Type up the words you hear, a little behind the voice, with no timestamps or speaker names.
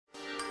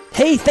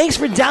Hey, thanks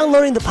for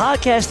downloading the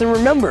podcast. And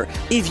remember,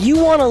 if you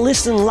want to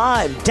listen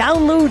live,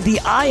 download the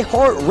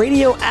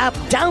iHeartRadio app,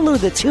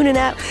 download the TuneIn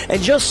app,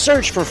 and just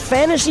search for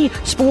Fantasy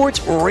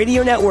Sports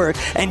Radio Network,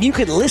 and you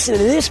can listen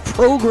to this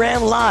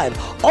program live.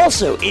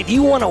 Also, if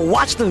you want to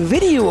watch the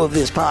video of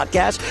this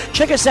podcast,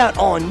 check us out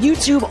on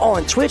YouTube,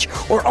 on Twitch,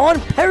 or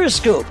on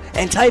Periscope,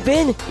 and type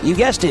in, you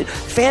guessed it,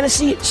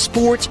 Fantasy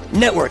Sports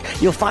Network.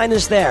 You'll find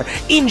us there.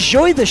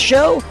 Enjoy the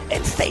show,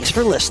 and thanks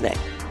for listening.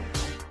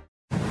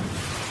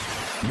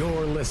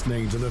 You're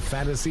listening to the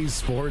Fantasy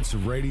Sports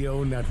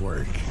Radio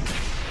Network.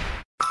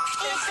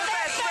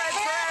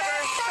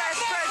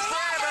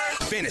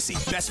 Fantasy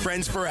Best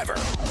Friends Forever.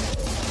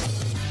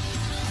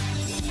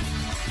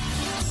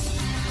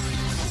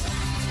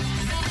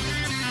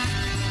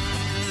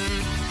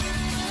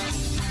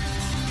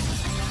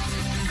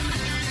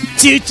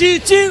 Choo choo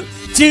choo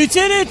choo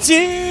choo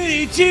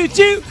choo choo choo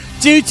choo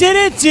choo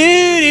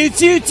choo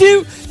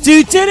choo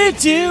choo choo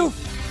choo.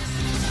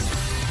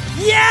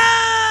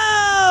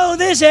 Yo,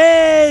 this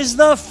is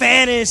the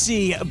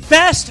Fantasy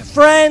Best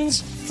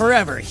Friends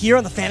Forever here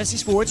on the Fantasy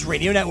Sports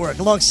Radio Network.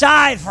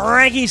 Alongside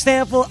Frankie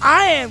Stample,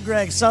 I am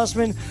Greg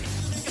Sussman.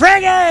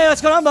 Frankie,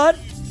 what's going on, bud?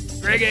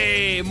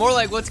 Greggy, more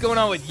like what's going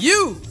on with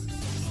you?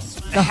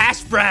 A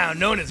hash brown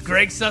known as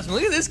Greg Sussman.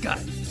 Look at this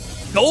guy.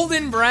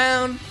 Golden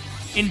brown,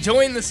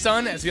 enjoying the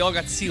sun, as we all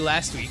got to see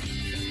last week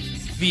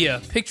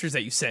via pictures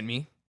that you sent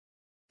me.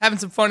 Having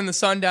some fun in the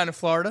sun down in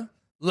Florida.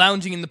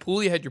 Lounging in the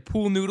pool. You had your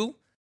pool noodle.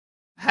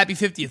 Happy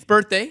 50th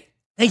birthday.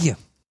 Thank you.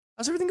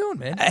 How's everything going,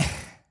 man?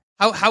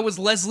 How was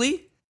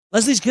Leslie?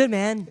 Leslie's good,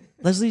 man.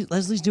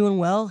 Leslie's doing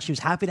well. She was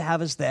happy to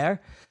have us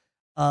there.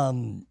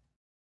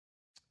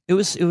 It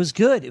was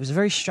good. It was a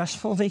very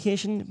stressful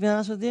vacation, to be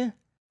honest with you. I'm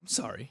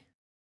sorry.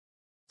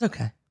 It's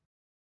okay.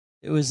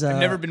 It was. I've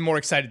never been more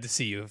excited to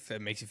see you, if that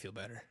makes you feel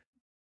better.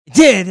 It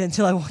did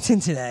until I walked in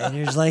today, and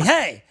you're just like,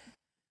 "Hey,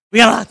 we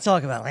got a lot to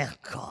talk about." I'm like, oh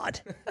God,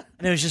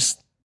 and it was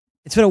just.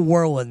 It's been a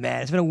whirlwind,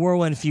 man. It's been a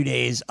whirlwind few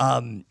days.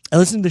 I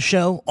listened to the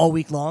show all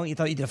week long. You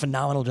thought you did a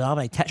phenomenal job.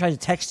 I tried to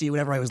text you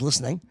whenever I was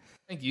listening.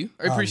 Thank you.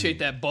 I appreciate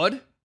that, bud.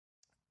 And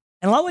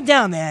a lot went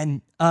down,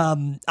 man.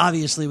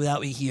 Obviously, without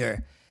me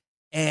here,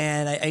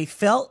 and I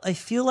feel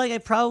like I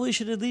probably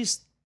should at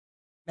least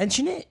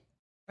mention it,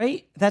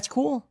 right? That's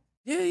cool.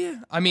 Yeah.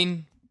 I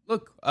mean,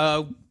 look,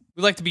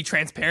 we like to be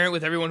transparent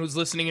with everyone who's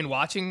listening and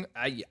watching.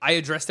 I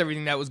addressed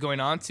everything that was going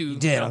on to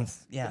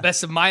the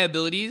best of my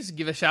abilities.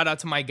 Give a shout out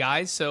to my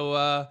guys.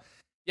 So,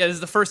 this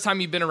is the first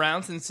time you've been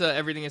around since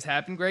everything has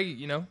happened, Greg.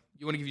 You want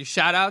to give you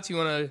shout outs? You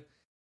want to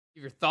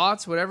give your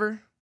thoughts?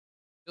 Whatever.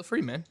 Feel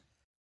free, man.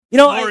 The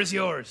floor is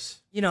yours.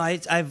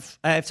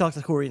 I've talked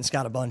to Corey and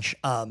Scott a bunch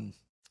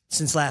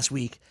since last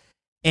week,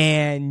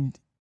 and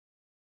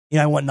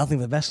I want nothing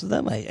but the best of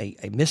them. I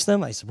miss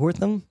them. I support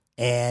them,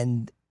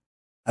 and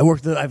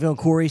I've known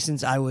Corey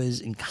since I was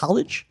in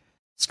college.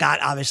 Scott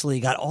obviously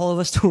got all of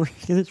us to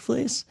work in this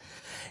place,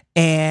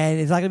 and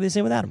it's not going to be the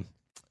same without him.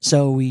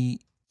 So we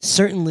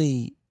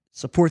certainly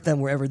support them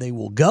wherever they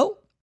will go.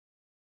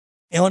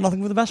 I want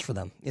nothing but the best for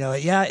them.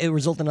 It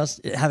resulted in us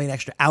having an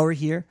extra hour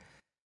here,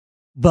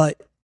 but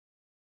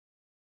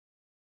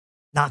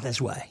not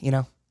this way,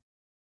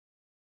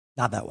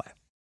 Not that way.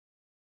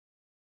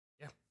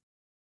 Yeah.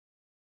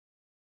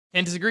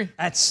 Can't disagree.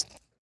 That's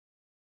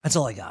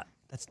all I got.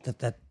 That's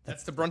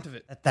the brunt of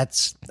it. I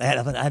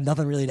have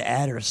nothing really to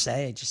add or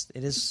say.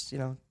 It is,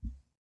 how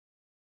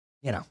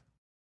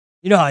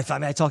I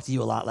find. I talked to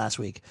you a lot last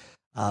week,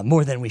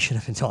 more than we should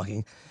have been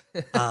talking.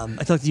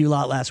 I talked to you a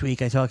lot last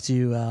week. I talked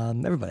to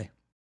everybody.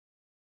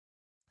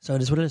 So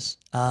it is what it is.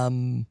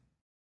 And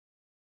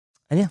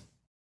yeah,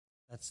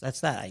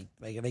 that's that.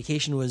 My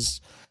vacation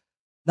was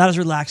not as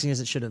relaxing as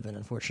it should have been,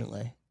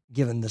 unfortunately,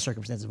 given the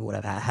circumstances of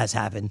what has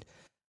happened.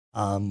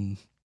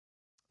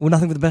 Well,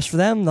 nothing but the best for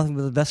them, nothing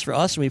but the best for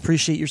us, and we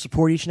appreciate your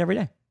support each and every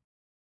day.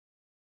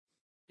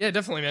 Yeah,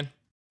 definitely, man.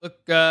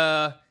 Look,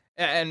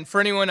 and for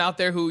anyone out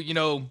there who,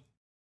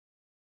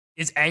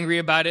 is angry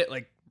about it,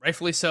 like,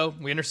 rightfully so,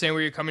 we understand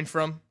where you're coming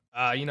from.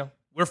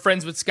 We're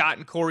friends with Scott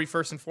and Corey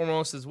first and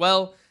foremost as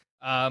well.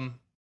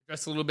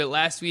 Just a little bit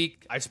last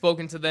week. I've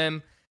spoken to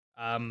them.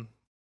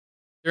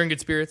 They're in good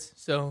spirits,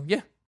 so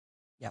yeah.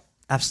 Yeah,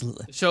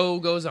 absolutely. The show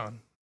goes on.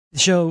 The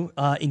show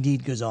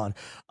indeed goes on.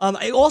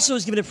 I also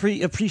was given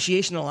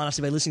appreciation,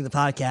 honestly, by listening to the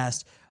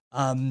podcast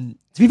to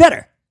be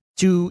better,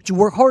 to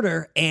work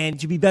harder, and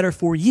to be better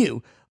for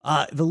you,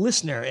 the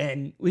listener.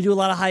 And we do a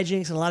lot of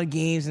hijinks and a lot of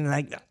games, and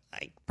I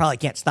probably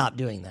can't stop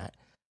doing that.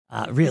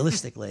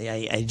 Realistically,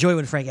 I enjoy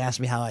when Frank asked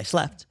me how I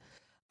slept.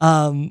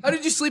 How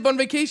did you sleep on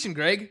vacation,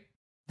 Greg?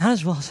 Not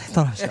as well as I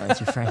thought I was going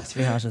to, Frank. To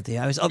be honest with you,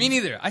 I was up. Me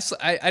neither. I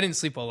didn't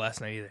sleep well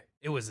last night either.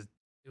 It was a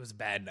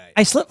bad night.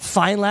 I slept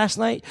fine last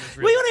night.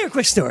 Well, you want to hear a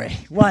quick story?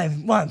 Why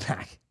I'm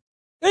back?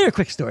 I hear a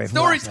quick story.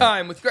 Story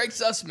time with Greg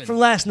Sussman. From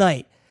last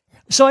night.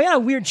 So I got a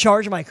weird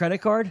charge on my credit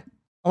card,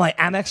 on my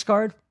Amex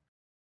card,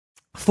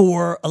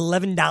 for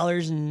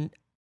 $11.93,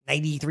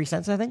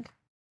 I think.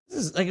 This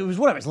is like, it was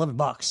whatever, it's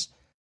 $11.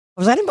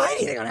 I didn't buy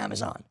anything on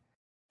Amazon.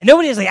 And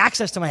nobody has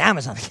access to my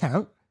Amazon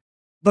account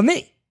but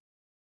me.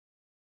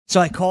 So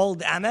I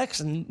called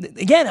Amex, and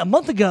again, a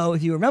month ago,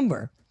 if you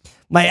remember,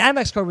 my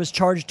Amex card was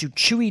charged to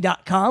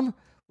Chewy.com,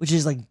 which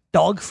is like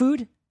dog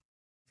food.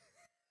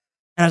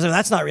 And I was like,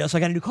 that's not real, so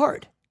I got a new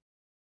card.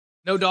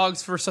 No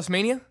dogs for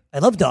Susmania? I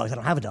love dogs. I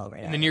don't have a dog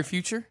right now. In the near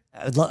future?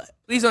 I would love.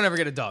 Please don't ever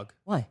get a dog.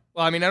 Why?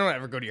 Well, I mean, I don't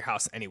ever go to your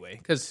house anyway,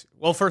 because,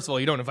 well, first of all,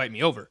 you don't invite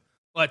me over.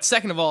 But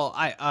second of all,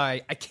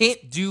 I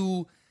can't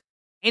do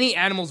any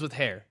animals with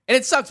hair. And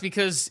it sucks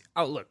because,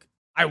 oh, look,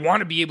 I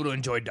want to be able to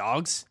enjoy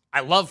dogs.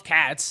 I love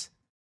cats,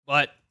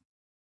 but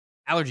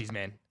allergies,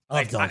 man. I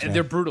love dogs, man.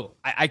 They're brutal.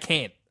 I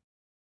can't.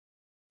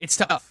 It's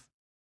tough.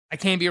 I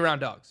can't be around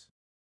dogs.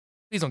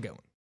 Please don't get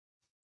one.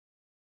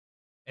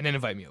 And then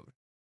invite me over.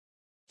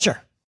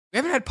 Sure. We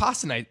haven't had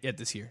pasta night yet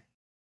this year.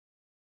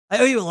 I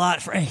owe you a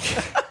lot, Frank.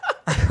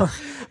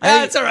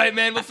 That's all right,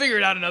 man. We'll figure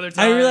it out another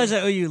time. I realize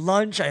I owe you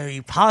lunch. I owe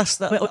you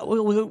pasta.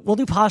 We'll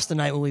do pasta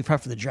night when we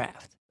prep for the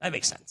draft. That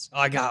makes sense.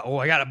 I got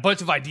a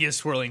bunch of ideas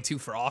swirling too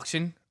for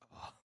auction.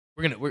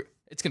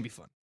 It's gonna be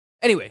fun.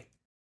 Anyway,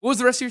 what was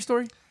the rest of your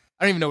story?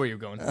 I don't even know where you're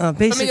going.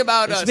 Something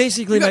about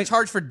basically you got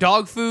charged for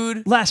dog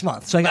food last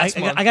month. So I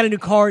got a new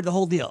card, the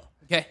whole deal.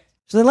 Okay.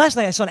 So then last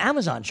night I saw an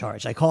Amazon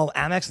charge. I called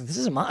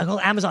Amex. I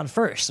called Amazon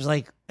first. I was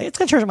like, it's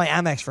gonna charge my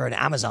Amex for an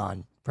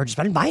Amazon purchase,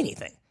 but I didn't buy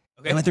anything.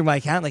 Okay. I went through my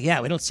account. Like,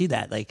 yeah, we don't see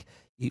that. Like,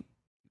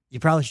 you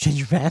probably should change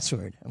your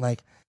password. I'm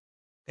like,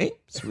 hey,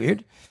 it's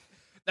weird.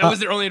 That was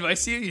their only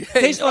advice to you?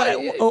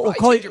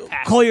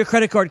 Call your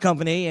credit card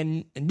company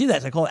and do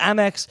that. So I called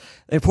Amex.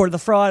 They reported the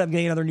fraud. I'm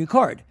getting another new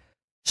card.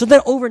 So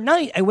then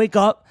overnight, I wake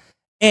up,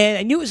 and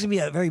I knew it was going to be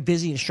a very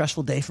busy and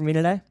stressful day for me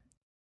today.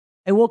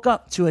 I woke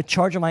up to a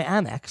charge on my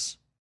Amex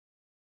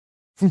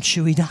from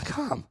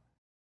Chewy.com.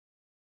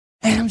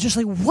 And I'm just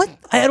like, what?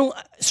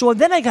 So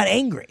then I got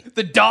angry.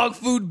 The dog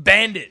food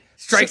bandit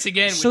strikes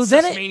again. So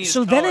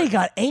then I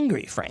got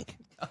angry, Frank.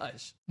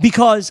 Gosh.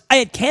 Because I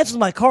had canceled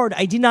my card.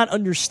 I did not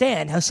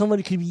understand how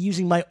somebody could be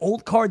using my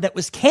old card that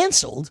was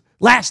canceled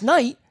last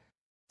night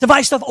to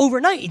buy stuff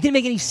overnight. It didn't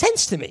make any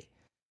sense to me.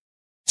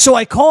 So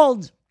I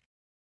called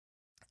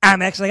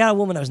Amex, and I got a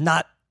woman at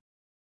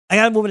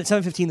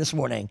 7:15 this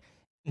morning,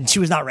 and she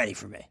was not ready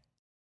for me.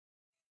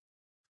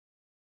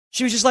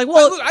 She was just like,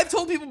 well... Look, I've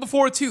told people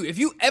before, too, if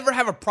you ever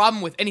have a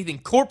problem with anything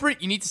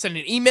corporate, you need to send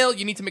an email,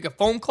 you need to make a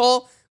phone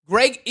call.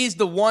 Greg is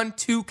the one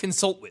to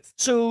consult with.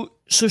 So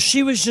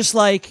she was just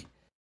like,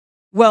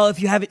 well,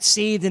 if you have it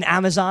saved in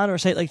Amazon or a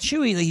site like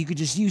Chewy, like you could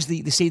just use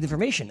the saved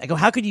information. I go,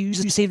 how could you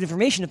use the saved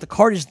information if the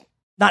card is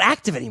not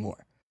active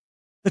anymore?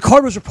 The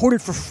card was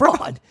reported for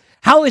fraud.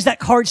 How is that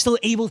card still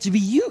able to be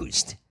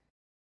used?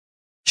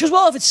 She goes,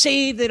 well, if it's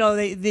saved, you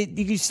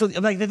can still...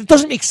 I'm like, that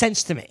doesn't make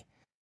sense to me.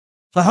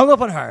 So I hung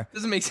up on her.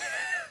 Doesn't make sense.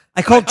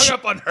 I called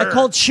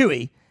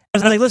Chewy. I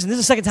was like, listen, this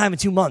is the second time in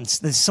 2 months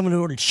there's someone who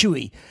ordered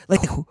Chewy.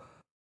 Like, can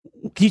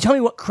you tell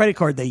me what credit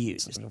card they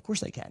use? I said, of course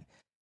they can.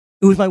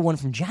 It was my one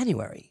from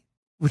January,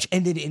 which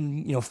ended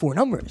in 4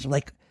 numbers. I'm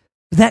like,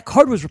 that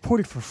card was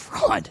reported for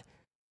fraud.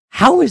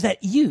 How is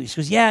that used?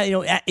 Because,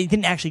 it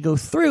didn't actually go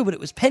through, but it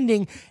was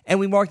pending, and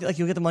we marked it like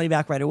you'll get the money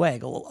back right away. I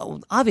go,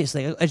 well,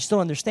 obviously, I just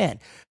don't understand.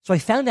 So I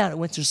found out it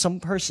went to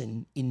some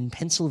person in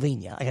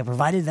Pennsylvania. I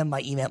provided them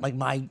my email,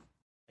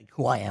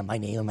 who I am, my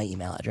name and my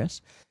email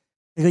address.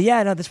 They go,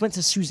 yeah, no, this went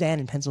to Suzanne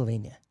in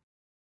Pennsylvania.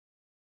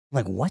 I'm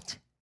like, what?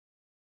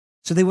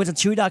 So they went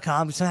to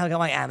Chewy.com, somehow got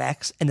my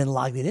Amex, and then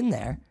logged it in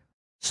there.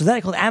 So then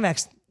I called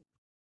Amex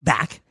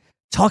back,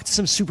 talked to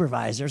some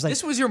supervisors.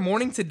 This was your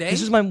morning today?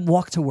 This was my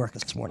walk to work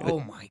this morning.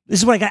 Oh, my. This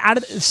is when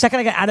the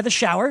second I got out of the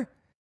shower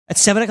at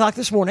 7 o'clock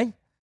this morning,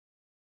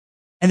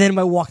 and then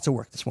my walk to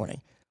work this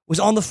morning was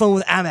on the phone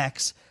with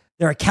Amex,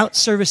 their account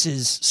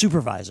services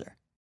supervisor,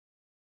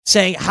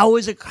 saying, how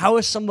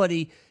is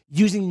somebody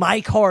using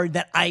my card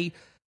that I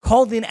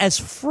called in as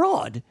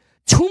fraud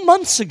 2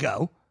 months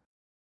ago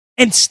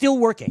and still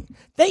working?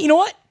 You know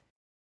what?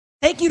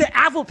 Thank you to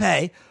Apple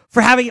Pay for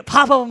having it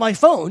pop up on my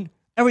phone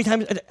every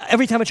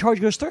time a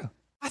charge goes through.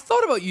 I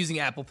thought about using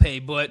Apple Pay,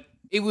 but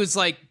it was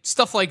like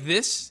stuff like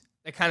this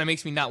that kind of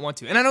makes me not want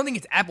to. And I don't think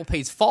it's Apple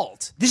Pay's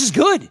fault. This is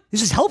good.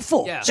 This is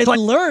helpful. Yeah. So I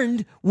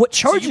learned what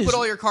charges. So you put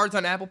all your cards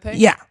on Apple Pay?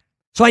 Yeah.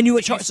 So I knew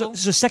what charge. So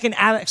second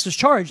Amex was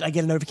charged, I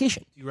get a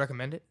notification. Do you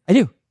recommend it? I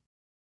do.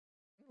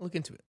 Look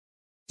into it.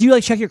 Do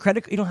you check your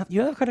credit? You have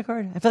a credit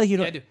card? I feel like you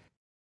don't. Yeah, I do. It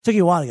took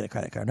you a while to get a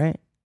credit card, right?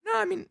 No,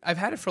 I mean I've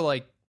had it for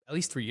at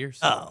least 3 years.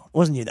 Oh, it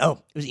wasn't you? Oh,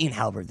 it was Ian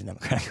Halbert didn't have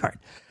a credit card.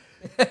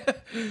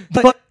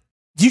 but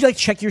do you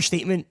check your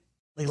statement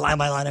line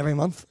by line every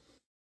month?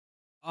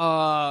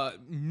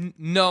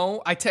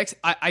 No. I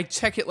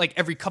check it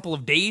every couple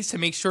of days to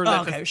make sure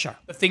that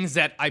the things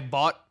that I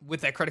bought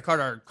with that credit card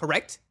are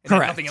correct and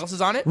that nothing else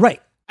is on it.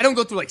 Right. I don't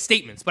go through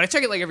statements, but I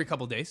check it every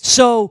couple of days.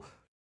 So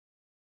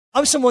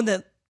I'm someone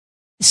that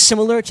is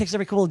similar, checks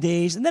every couple of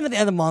days, and then at the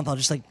end of the month I'll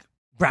just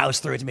browse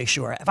through it to make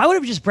sure. If I would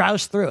have just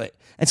browsed through it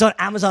and saw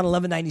Amazon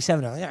 $11.97,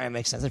 I'm like, all right, it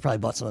makes sense. I probably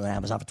bought something on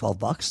Amazon for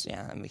 $12.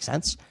 Yeah, that makes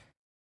sense.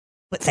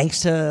 But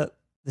thanks to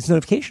this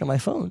notification on my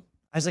phone,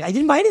 I was like, I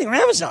didn't buy anything on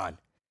Amazon.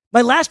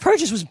 My last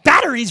purchase was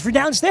batteries for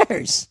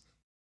downstairs.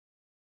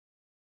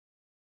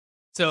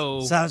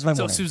 So that was my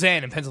morning.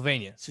 Suzanne in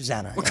Pennsylvania.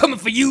 Susanna. We're coming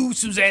for you,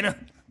 Susanna.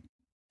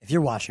 If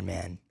you're watching,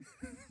 man,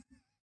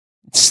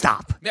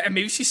 stop. Yeah,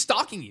 maybe she's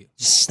stalking you.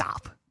 Just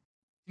stop.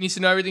 She needs to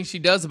know everything she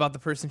does about the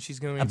person she's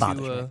going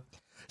to...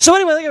 So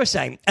anyway, like I was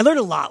saying, I learned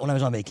a lot when I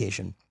was on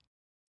vacation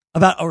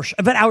about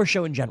our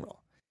show in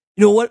general.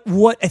 You know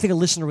what I think a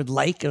listener would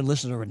like and a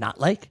listener would not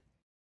like.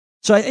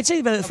 So I'd say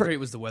about How great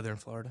was the weather in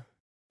Florida?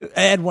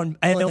 I had one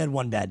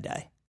bad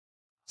day.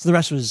 So the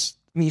rest was...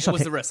 I mean, you saw what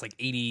was the rest, like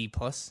 80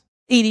 plus?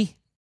 80.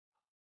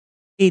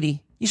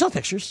 You saw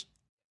pictures.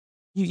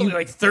 It's only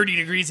like 30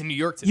 degrees in New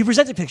York today. You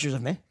presented pictures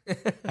of me.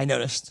 I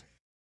noticed.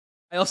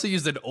 I also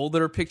used an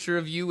older picture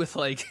of you with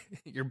like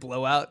your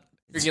blowout,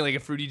 drinking like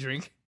a fruity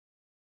drink.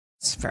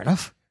 Fair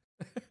enough.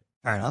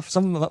 Fair enough.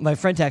 My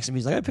friend texted me.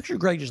 He's like, I picture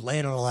Greg just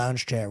laying on a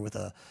lounge chair with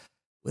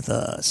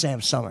a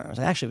Sam Summer. I was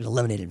like, actually, it was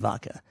eliminated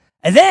vodka.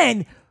 And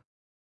then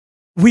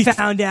we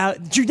found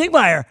out Drew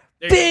Dinkmeyer,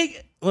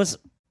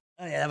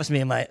 oh yeah, that was me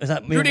and my. Was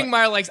that me? Drew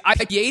Dinkmeyer likes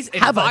IPAs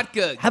and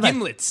vodka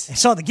gimlets. I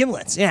saw the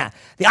gimlets. Yeah,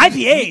 the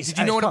IPAs. Did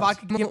you know what a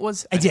vodka gimlet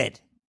was? I did.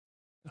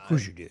 Of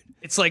course you did.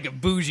 It's like a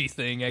bougie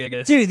thing, I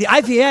guess. Dude, the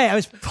IPA, I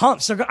was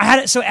pumped. So I had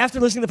it. So after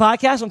listening to the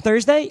podcast on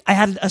Thursday, I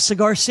had a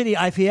Cigar City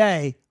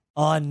IPA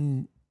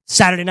on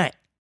Saturday night.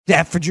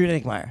 Yeah, for Drew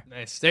Dinkmeyer.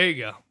 Nice. There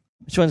you go.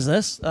 Which one's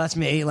this? Oh, that's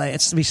me. Like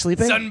it's me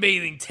sleeping.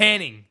 Sunbathing,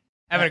 tanning,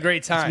 having a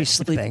great time. It's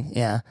me sleeping.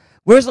 Yeah.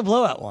 Where's the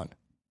blowout one? Can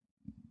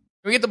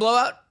we get the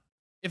blowout?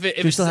 If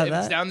it's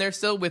down there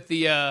still with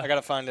the I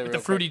gotta find it. With the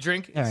fruity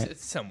drink, right.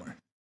 it's somewhere.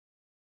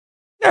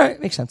 All right,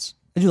 makes sense.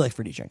 I do like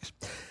fruity drinks.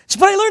 So,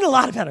 but I learned a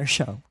lot about our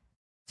show,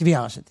 to be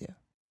honest with you.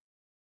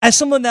 As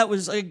someone that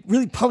was like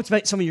really pumped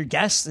about some of your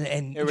guests,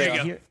 and here we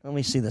go. Let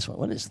me see this one.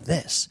 What is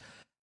this?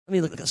 Let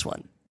me look at this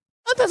one.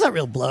 Oh, that's not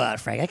real blowout,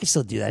 Frank. I can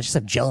still do that. I just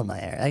have gel in my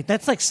hair. Like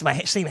that's like my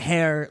same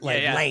hair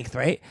length,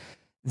 right?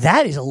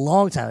 That is a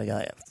long time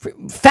ago.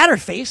 Fatter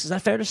face. Is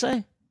that fair to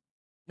say?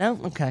 No?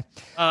 Okay.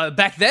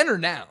 Back then or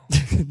now?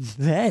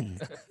 Then.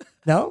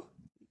 No?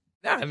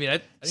 Nah, I mean,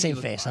 I same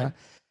face, fine.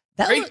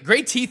 Huh?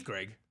 Great teeth,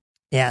 Greg.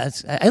 Yeah,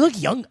 I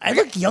look young. I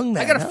look young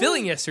there. I got a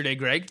feeling yesterday,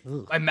 Greg.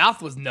 Ooh. My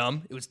mouth was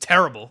numb. It was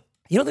terrible.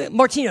 You know,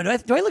 Martino,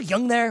 do I look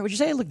young there? Would you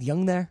say I look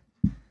young there?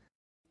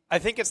 I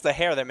think it's the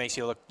hair that makes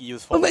you look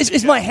youthful. Well,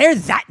 is my hair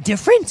that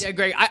different? Yeah,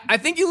 Greg, I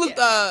think you look,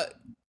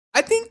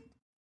 I think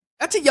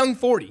that's a young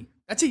 40.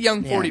 That's a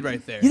young 40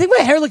 right there. You think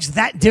my hair looks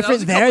that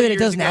different there than it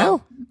does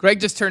now? Greg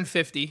just turned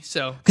 50,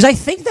 so. Because I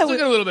think that was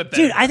looking a little bit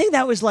better. Dude, I think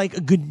that was like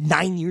a good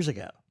 9 years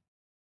ago.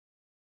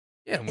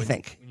 Yeah, I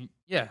think.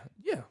 Yeah.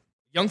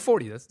 Young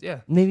 40, that's,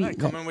 Maybe. Right,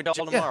 come in with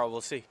gel tomorrow,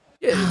 we'll see.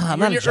 Yeah, I'm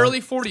in your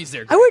early 40s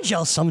there, Greg. I wear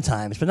gel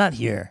sometimes, but not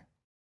here.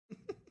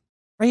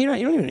 Right, you're not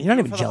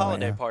even for gel the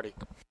holiday right now. party.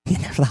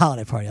 Yeah, for the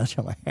holiday party, I'll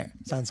show my hair.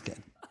 Sounds good.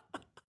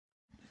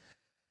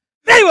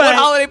 Anyway. What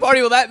holiday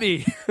party will that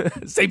be?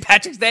 St.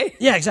 Patrick's Day?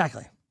 Yeah,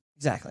 exactly.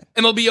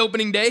 MLB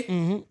opening day?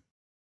 Mm-hmm.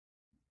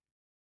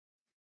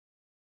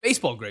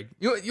 Baseball, Greg.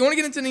 You want to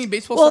get into any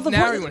baseball stuff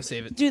now, or you want to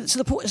save it? Dude, so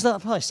I'll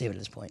probably save it at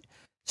this point.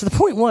 So the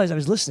point was, I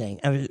was listening.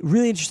 I was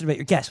really interested about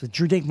your guests with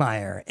Drew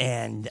Dinkmeyer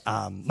and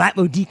Matt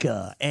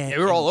Modica. And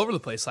we were all over the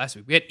place last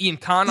week. We had Ian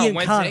Kahn on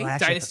Wednesday,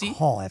 Dynasty. I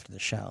call after the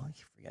show. I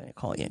keep forgetting to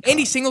call Ian.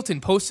 Andy Singleton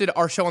posted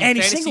our show on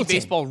the Fantasy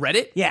Baseball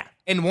Reddit. Yeah.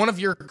 And one of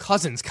your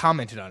cousins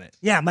commented on it.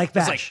 Yeah, Mike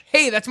Bash. It's like,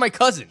 hey, that's my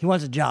cousin. He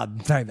wants a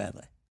job very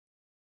badly.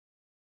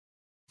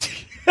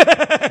 All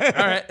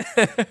right.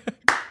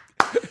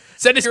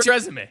 Send us your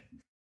resume.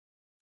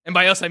 And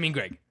by us, I mean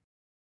Greg.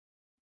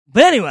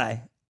 But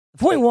anyway, the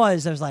point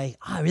was, I was like,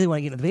 I really want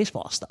to get into the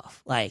baseball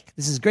stuff. Like,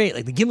 this is great.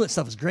 Like, the Gimlet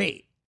stuff is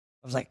great.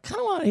 I was like, kind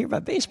of want to hear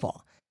about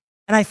baseball.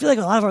 And I feel like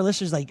a lot of our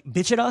listeners, like,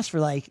 bitch at us for,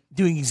 like,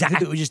 doing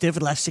exactly what we just did for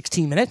the last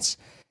 16 minutes.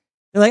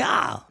 They're like,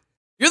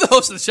 You're the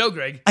host of the show,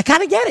 Greg. I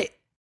kind of get it.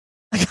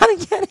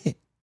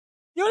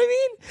 You know what I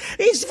mean?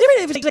 It's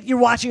different if it's like you're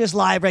watching us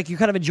live, like you're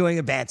kind of enjoying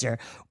the banter,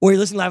 or you're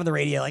listening live on the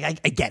radio. Like,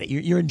 I get it.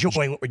 You're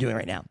enjoying what we're doing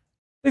right now.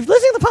 If you're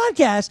listening to the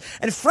podcast,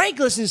 and Frank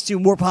listens to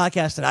more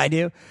podcasts than I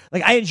do,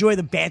 like I enjoy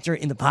the banter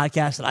in the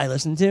podcast that I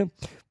listen to,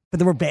 but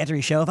the more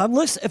bantery show. If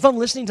I'm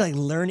listening to like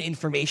learn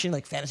information,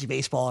 like fantasy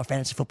baseball or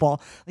fantasy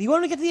football, like, you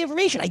want to get to the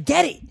information. I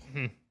get it,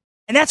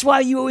 and that's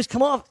why you always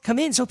come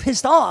in so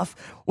pissed off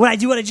when I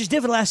do what I just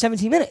did for the last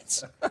 17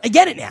 minutes. I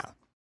get it now.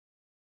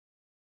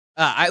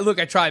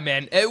 I try,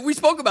 man. We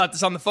spoke about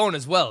this on the phone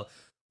as well.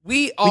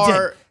 We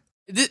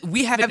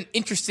have an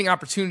interesting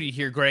opportunity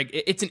here, Greg.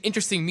 It's an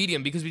interesting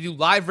medium because we do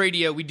live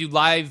radio, we do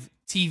live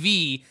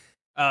TV,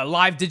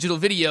 live digital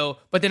video,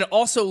 but then it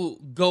also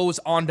goes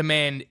on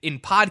demand in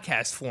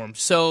podcast form.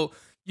 So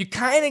you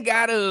kind of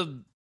got to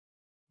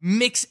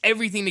mix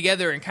everything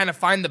together and kind of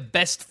find the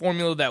best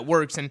formula that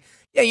works. And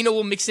yeah,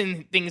 we'll mix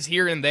in things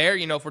here and there.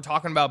 If we're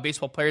talking about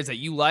baseball players that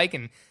you like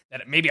and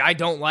that maybe I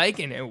don't like,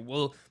 and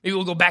we'll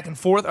go back and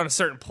forth on a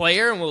certain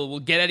player, and we'll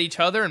get at each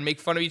other and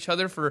make fun of each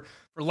other for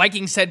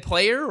liking said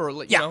player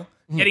or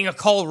getting a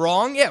call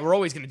wrong. Yeah, we're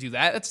always going to do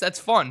that. That's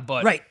fun,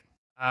 but right.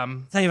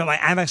 Tell you about my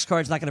Amex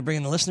card's not going to bring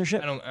in the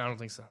listenership. I don't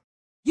think so.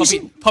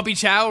 Puppy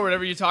chow or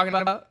whatever you're talking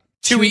about.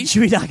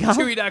 Chewy.com.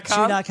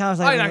 Chewy.com. Chewy.com.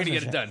 Probably not going to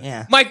get it done.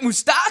 Yeah. Mike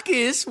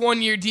Moustakas,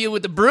 1-year deal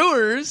with the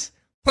Brewers,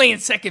 playing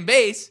second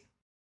base.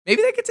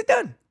 Maybe that gets it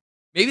done.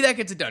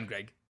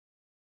 Greg.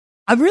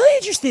 I'm really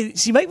interested.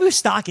 See, Mike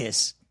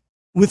Moustakas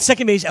with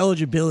second base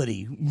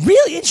eligibility,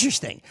 really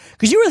interesting.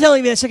 Because you were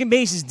telling me that second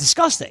base is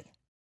disgusting.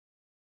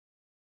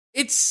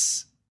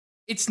 It's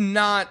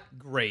not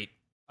great.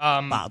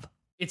 Bob.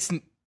 It's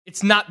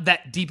not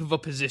that deep of a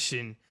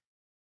position.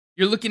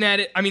 You're looking at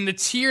it. I mean, the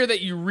tier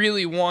that you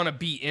really want to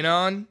be in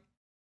on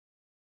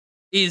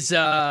is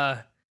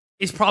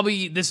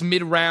probably this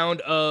mid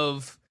round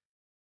of,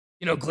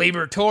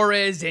 Gleyber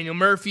Torres, Daniel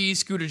Murphy,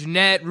 Scooter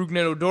Gennett,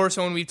 Rougned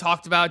Odorso, and we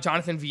talked about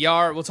Jonathan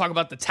Villar. We'll talk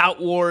about the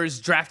Tout Wars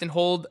draft and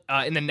hold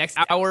in the next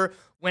hour.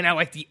 When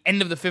at the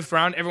end of the 5th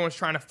round, everyone's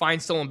trying to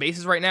find stolen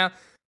bases right now.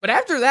 But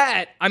after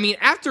that,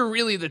 after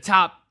really the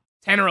top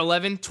 10 or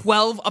 11,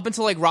 12 up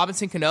until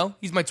Robinson Cano,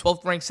 he's my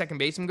 12th ranked second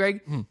baseman,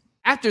 Greg.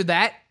 After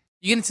that,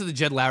 you get into the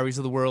Jed Lowrys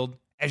of the world,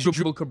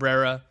 Asdrubal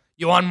Cabrera,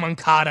 Yoan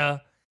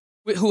Moncada,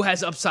 who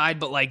has upside,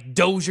 but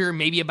Dozier,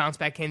 maybe a bounce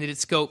back candidate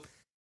scope.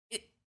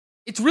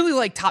 It's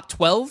really top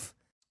 12.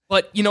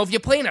 But, if you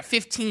play in a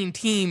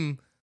 15-team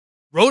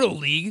roto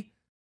league,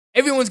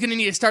 everyone's going to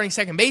need a starting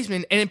second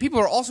baseman, and then people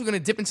are also going to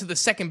dip into the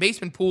second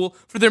baseman pool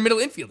for their middle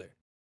infielder.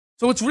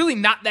 So it's really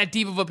not that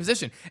deep of a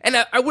position. And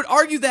I would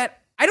argue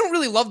that I don't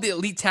really love the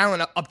elite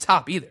talent up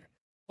top either.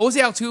 Jose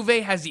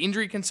Altuve has the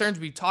injury concerns.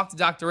 We talked to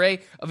Dr. A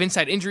of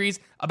Inside Injuries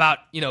about,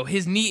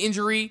 his knee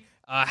injury,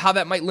 how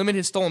that might limit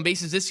his stolen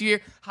bases this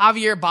year.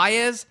 Javier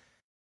Baez,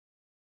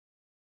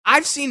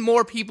 I've seen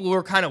more people who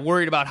are kind of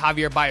worried about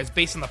Javier Baez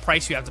based on the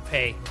price you have to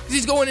pay. Because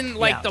he's going in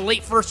the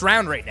late first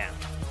round right now.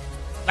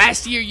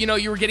 Last year,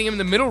 you were getting him in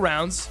the middle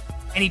rounds,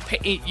 and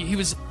he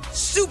was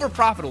super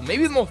profitable.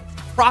 Maybe the most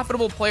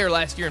profitable player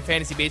last year in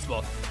fantasy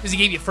baseball because he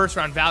gave you first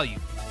round value.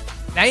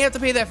 Now you have to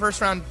pay that first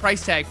round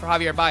price tag for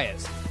Javier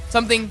Baez.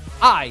 Something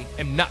I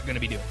am not going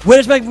to be doing. Where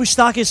does Mike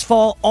Moustakas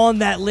fall on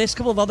that list? A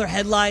couple of other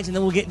headlines, and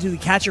then we'll get into the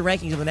catcher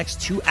rankings of the next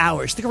 2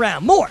 hours. Stick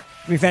around. More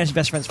from your Fantasy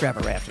Best Friends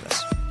Forever right after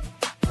this.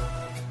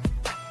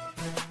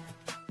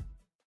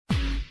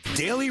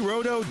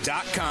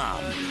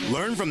 DailyRoto.com.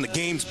 Learn from the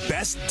game's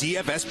best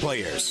DFS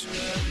players.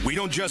 We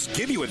don't just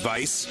give you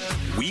advice,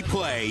 we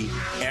play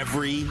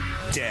every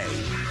day.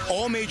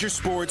 All major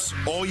sports,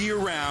 all year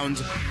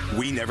round,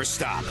 we never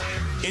stop.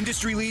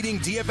 Industry-leading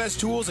DFS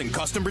tools and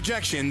custom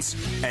projections,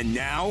 and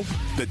now,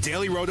 the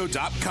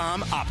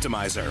DailyRoto.com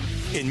Optimizer.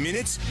 In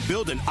minutes,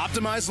 build an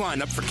optimized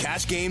lineup for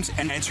cash games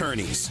and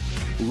tourneys.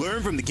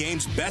 Learn from the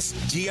game's best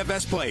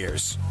DFS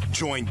players.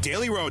 Join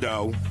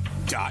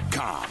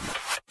DailyRoto.com.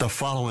 The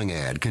following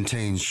ad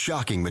contains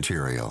shocking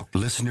material.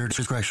 Listener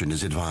discretion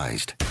is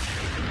advised.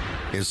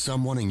 Is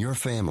someone in your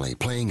family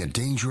playing a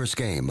dangerous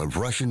game of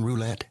Russian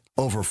roulette?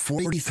 Over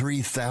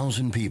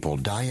 43,000 people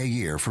die a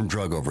year from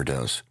drug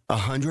overdose.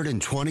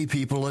 120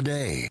 people a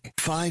day.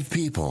 5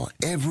 people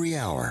every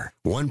hour.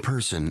 1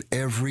 person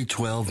every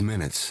 12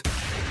 minutes.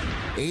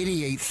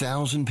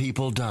 88,000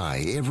 people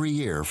die every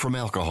year from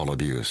alcohol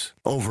abuse.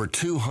 Over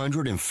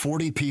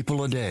 240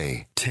 people a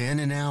day. 10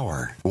 an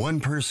hour.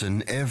 1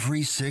 person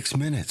every 6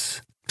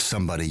 minutes.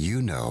 Somebody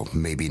you know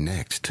may be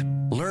next.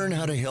 Learn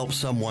how to help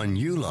someone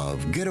you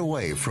love get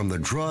away from the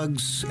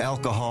drugs,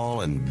 alcohol,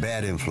 and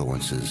bad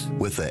influences.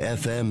 With the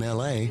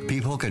FMLA,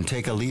 people can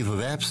take a leave of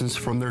absence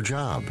from their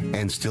job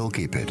and still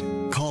keep it.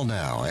 Call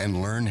now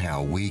and learn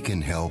how we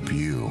can help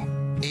you.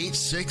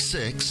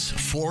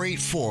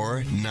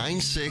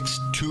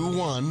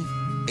 866-484-9621.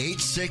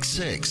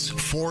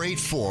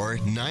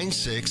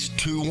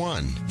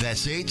 866-484-9621.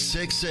 That's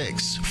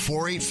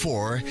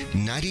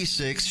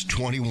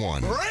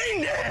 866-484-9621.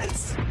 Rain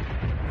dance!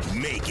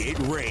 Make it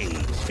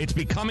rain. It's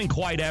becoming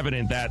quite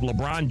evident that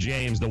LeBron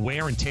James, the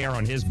wear and tear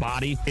on his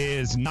body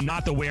is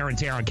not the wear and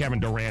tear on Kevin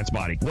Durant's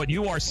body. What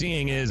you are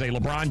seeing is a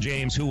LeBron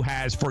James who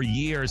has for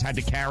years had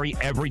to carry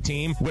every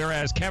team,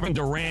 whereas Kevin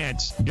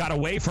Durant got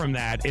away from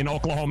that in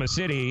Oklahoma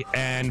City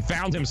and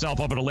found himself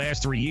over the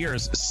last 3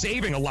 years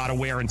saving a lot of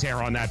wear and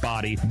tear on that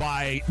body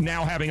by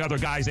now having other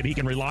guys that he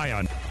can rely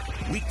on.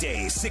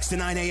 Weekdays, 6 to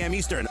 9 a.m.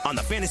 Eastern on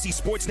the Fantasy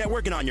Sports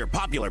Network and on your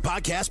popular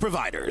podcast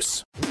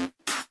providers.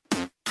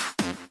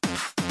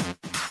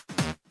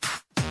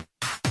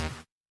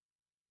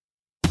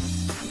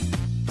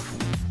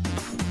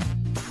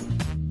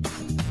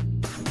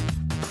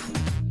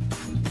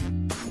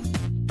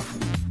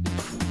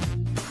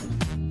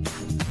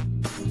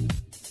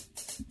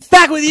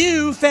 Back with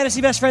you,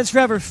 Fantasy Best Friends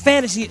Forever,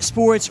 Fantasy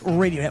Sports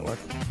Radio Network.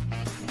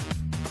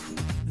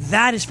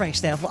 That is Frank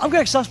Stanfield. I'm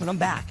Greg Sussman. I'm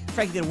back.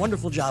 Frank did a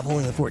wonderful job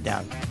holding the fort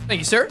down. Thank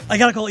you, sir. I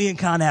got to call Ian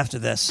Kahn after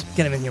this.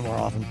 Get him in here more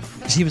often.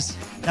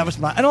 That was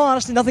my, in all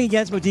honesty, nothing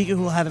against Modica,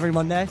 who we'll have every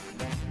Monday.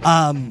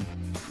 Nothing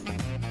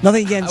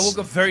against I woke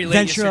up very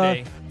late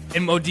yesterday,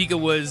 and Modica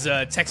was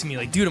texting me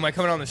like, dude, am I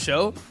coming on the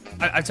show?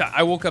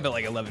 I woke up at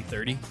like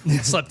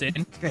 11:30, slept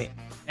in. Great.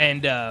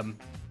 And the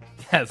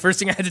first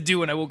thing I had to do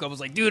when I woke up was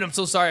like, dude, I'm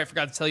so sorry. I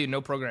forgot to tell you no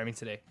programming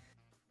today.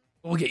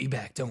 But we'll get you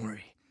back. Don't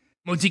worry.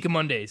 Modica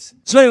Mondays.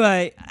 So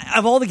anyway,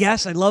 of all the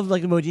guests, I loved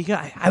like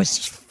Modica. I was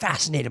just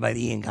fascinated by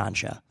the Ian Khan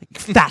show.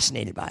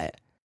 Fascinated by it.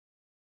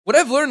 What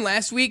I've learned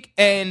last week,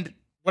 and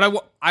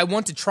what I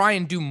want to try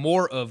and do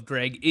more of,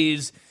 Greg,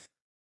 is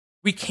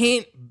we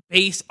can't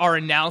base our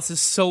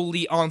analysis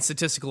solely on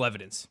statistical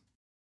evidence.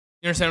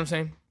 You understand what I'm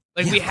saying?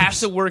 Like, we have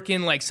to work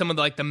in like some of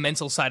the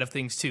mental side of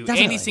things too.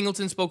 Definitely. Andy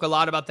Singleton spoke a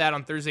lot about that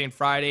on Thursday and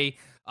Friday.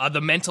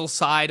 The mental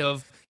side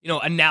of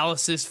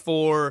analysis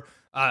for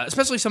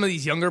especially some of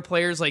these younger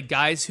players, like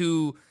guys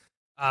who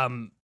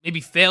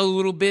maybe failed a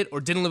little bit or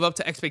didn't live up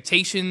to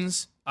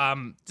expectations.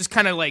 Just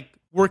kind of like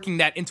working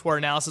that into our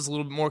analysis a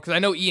little bit more, because I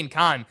know Ian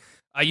Khan.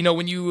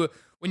 When you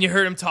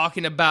heard him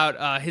talking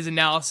about his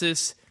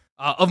analysis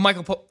of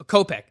Michael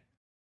Kopech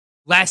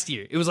last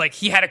year, it was like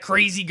he had a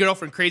crazy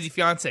girlfriend, crazy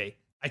fiance.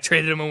 I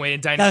traded him away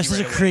in Dynasty. That was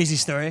such a crazy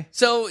story.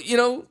 So,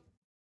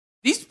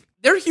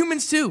 they're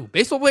humans too.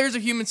 Baseball players are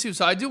humans too.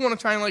 So I do want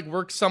to try and like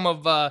work some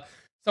of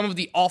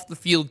the off the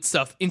field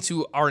stuff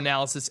into our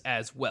analysis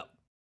as well.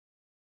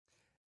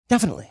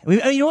 Definitely.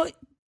 You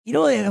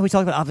know how we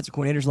talk about offensive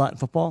coordinators a lot in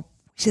football?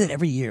 We say that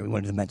every year we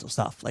went into the mental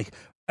stuff. Like,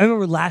 I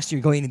remember last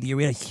year going into the year,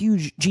 we had a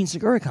huge Gene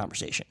Segura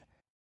conversation.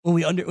 When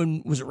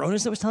was it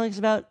Ronis that was telling us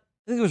about?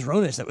 I think it was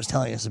Ronis that was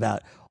telling us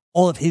about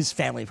all of his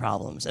family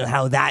problems and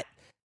how that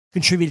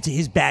contributed to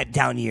his bad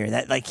down year,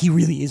 that like he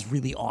really is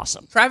really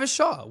awesome. Travis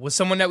Shaw was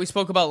someone that we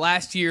spoke about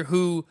last year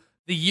who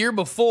the year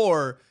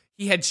before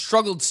he had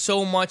struggled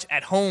so much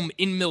at home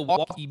in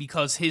Milwaukee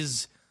because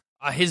his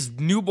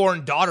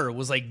newborn daughter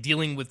was like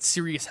dealing with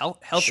serious health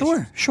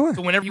issues. Sure.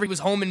 So whenever he was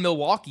home in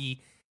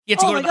Milwaukee, he had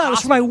to go to the hospital. It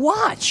was for my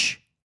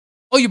watch.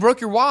 Oh, you broke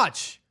your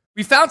watch.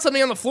 We found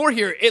something on the floor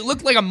here. It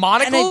looked like a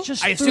monocle.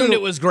 I assumed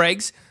it was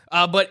Greg's,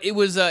 but it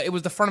was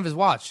the front of his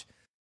watch.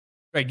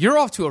 Greg, you're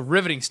off to a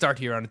riveting start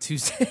here on a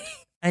Tuesday.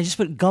 I just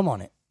put gum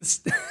on it.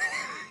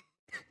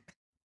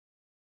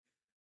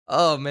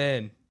 Oh,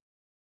 man.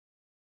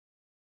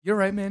 You're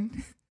right,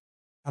 man.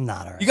 I'm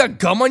not all right. You got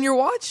gum on your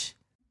watch?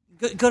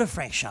 Go to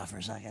Frank's shop for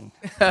a second.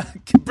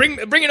 Bring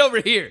it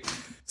over here.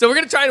 So we're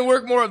going to try and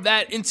work more of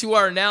that into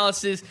our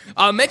analysis.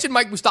 Mentioned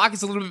Mike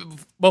Moustakas a little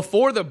bit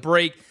before the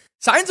break.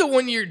 Signs a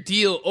 1-year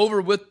deal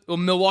over with the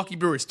Milwaukee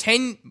Brewers.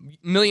 $10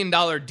 million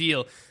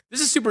deal. This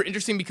is super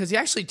interesting because he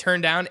actually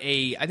turned down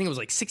I think it was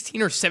like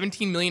 $16 or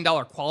 $17 million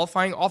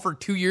qualifying offer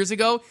 2 years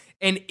ago.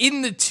 And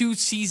in the 2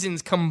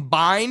 seasons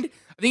combined,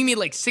 I think he made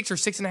like $6 or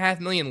 $6.5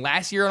 million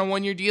last year on a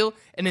 1-year deal.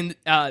 And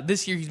then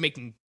this year he's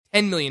making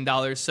 $10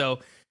 million. So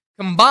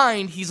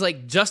combined, he's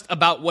like just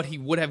about what he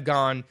would have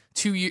gotten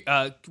 2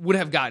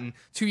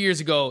 years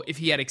ago if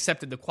he had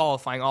accepted the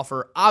qualifying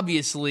offer.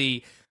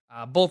 Obviously,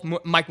 both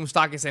Mike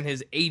Moustakas and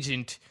his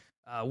agent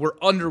were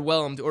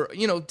underwhelmed, or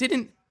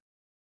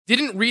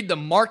didn't read the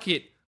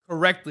market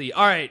correctly.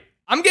 All right,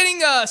 I'm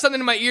getting something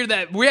in my ear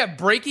that we have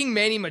breaking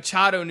Manny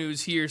Machado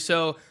news here,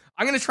 so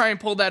I'm going to try and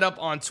pull that up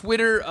on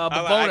Twitter. I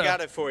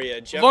got it for you.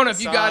 Bavona, if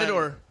you got it,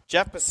 or...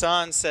 Jeff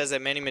Passan says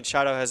that Manny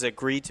Machado has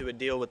agreed to a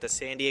deal with the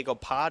San Diego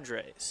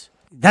Padres.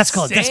 That's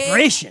called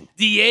desperation.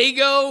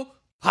 Diego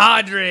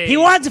Padres. He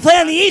wanted to play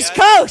on the East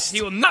Coast.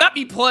 He will not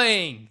be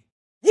playing.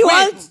 He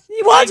wanted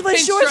to play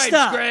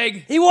shortstop.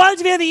 Greg. He wanted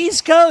to be on the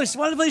East Coast.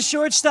 Wanted to play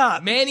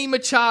shortstop. Manny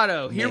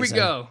Machado. Here we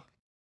go.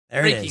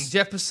 There Breaking, it is.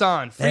 Jeff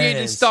Passan, free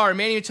agent star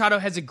Manny Machado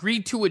has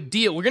agreed to a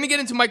deal. We're going to get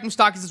into Mike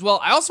Moustakas as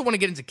well. I also want to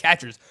get into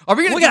catchers. Are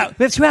we going to? We have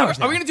 2 hours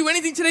now. Are we going to do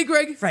anything today,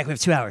 Greg? Frank, we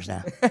have 2 hours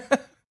now.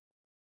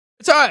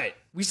 It's all right.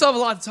 We still have a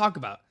lot to talk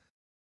about.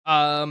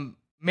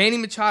 Manny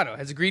Machado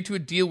has agreed to a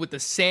deal with the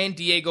San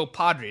Diego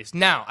Padres.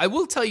 Now, I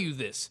will tell you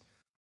this.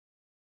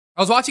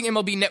 I was watching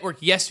MLB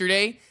Network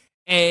yesterday,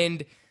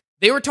 and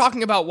they were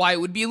talking about why it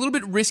would be a little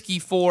bit risky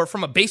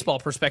from a baseball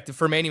perspective,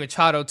 for Manny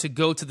Machado to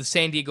go to the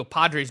San Diego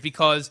Padres,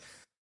 because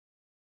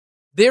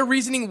their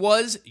reasoning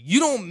was you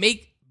don't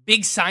make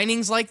big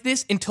signings like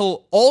this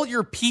until all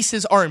your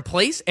pieces are in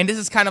place, and this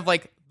is kind of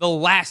like the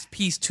last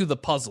piece to the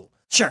puzzle.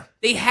 Sure.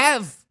 They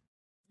have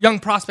young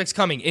prospects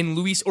coming in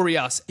Luis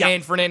Urias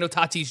and Fernando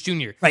Tatis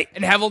Jr. Right.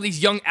 And have all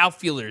these young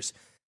outfielders.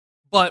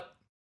 But,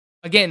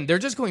 again, they're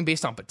just going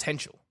based on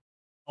potential.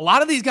 A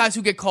lot of these guys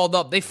who get called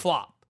up, they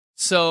flop.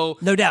 So,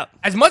 no doubt.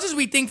 As much as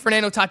we think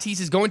Fernando Tatis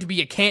is going to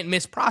be a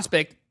can't-miss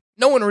prospect,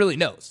 no one really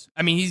knows.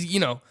 I mean, he's,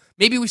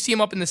 maybe we see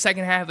him up in the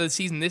second half of the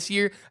season this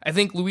year. I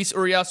think Luis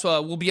Urias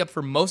will be up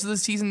for most of the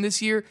season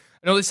this year.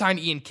 I know they signed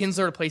Ian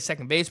Kinsler to play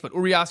second base, but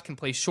Urias can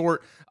play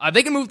short.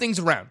 They can move things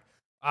around.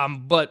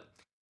 But,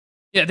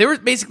 yeah, they were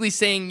basically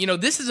saying,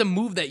 this is a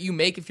move that you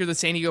make if you're the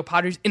San Diego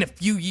Padres in a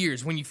few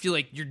years when you feel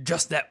like you're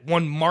just that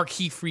one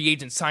marquee free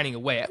agent signing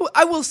away.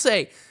 I will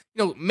say,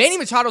 Manny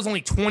Machado is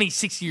only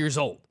 26 years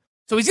old.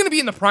 So he's going to be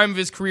in the prime of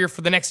his career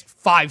for the next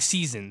 5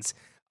 seasons.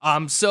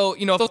 So,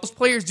 if those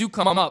players do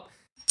come up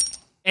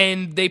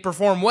and they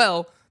perform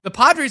well, the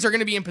Padres are going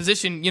to be in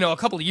position, a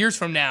couple of years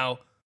from now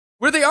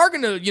where they are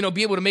going to,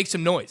 be able to make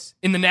some noise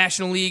in the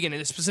National League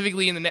and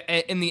specifically in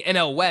the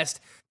NL West,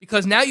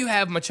 because now you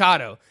have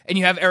Machado and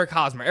you have Eric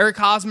Hosmer. Eric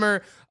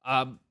Hosmer,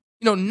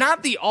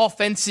 not the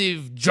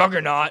offensive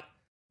juggernaut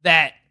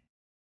that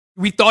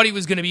we thought he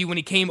was going to be when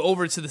he came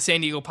over to the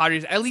San Diego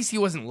Padres. At least he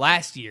wasn't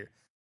last year.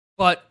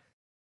 But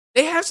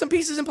they have some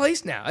pieces in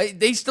place now.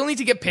 They still need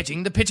to get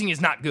pitching. The pitching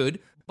is not good.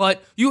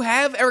 But you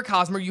have Eric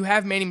Hosmer. You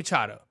have Manny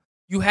Machado.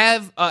 You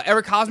have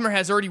Eric Hosmer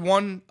has already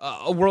won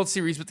a World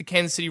Series with the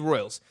Kansas City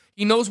Royals.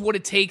 He knows what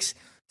it takes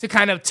to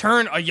kind of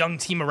turn a young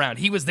team around.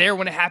 He was there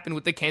when it happened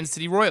with the Kansas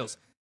City Royals.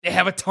 They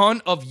have a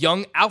ton of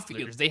young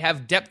outfielders. They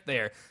have depth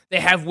there. They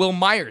have Will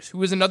Myers,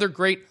 who is another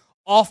great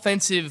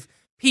offensive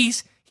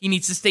piece. He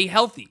needs to stay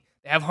healthy.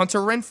 They have Hunter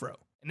Renfroe,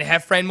 and they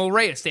have Franmil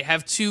Reyes. They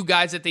have two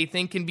guys that they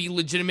think can be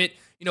legitimate,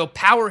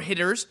 power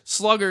hitters,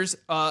 sluggers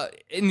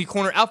in the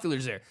corner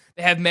outfielders there.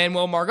 They have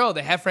Manuel Margot.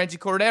 They have Franchi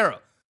Cordero.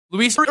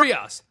 Luis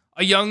Urias,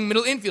 a young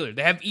middle infielder.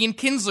 They have Ian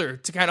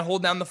Kinsler to kind of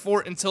hold down the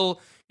fort until,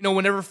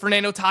 whenever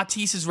Fernando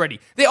Tatis is ready.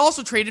 They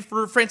also traded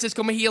for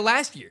Francisco Mejia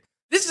last year.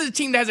 This is a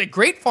team that has a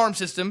great farm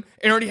system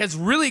and already has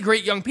really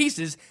great young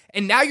pieces,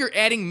 and now you're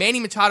adding Manny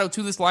Machado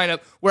to this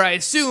lineup where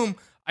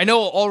I know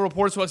all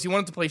reports was he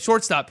wanted to play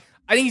shortstop.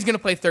 I think he's going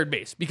to play third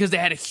base because they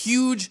had a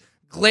huge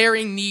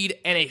glaring need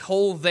and a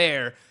hole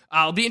there.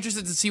 I'll be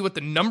interested to see what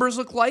the numbers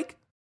look like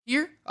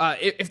here,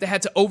 if they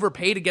had to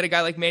overpay to get a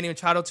guy like Manny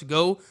Machado to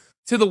go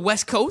to the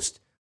West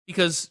Coast,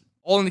 because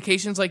all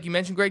indications, like you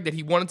mentioned, Greg, that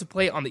he wanted to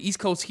play on the East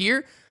Coast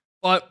here,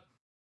 but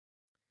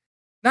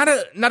not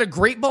a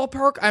great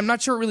ballpark. I'm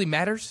not sure it really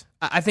matters.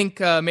 I think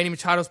Manny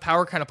Machado's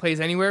power kind of plays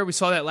anywhere. We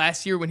saw that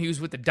last year when he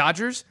was with the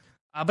Dodgers,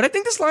 but I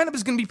think this lineup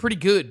is going to be pretty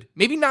good.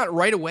 Maybe not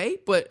right away,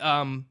 but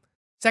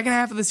second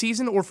half of the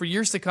season or for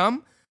years to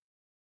come.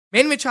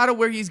 Manny Machado,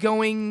 where he's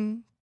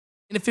going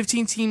in a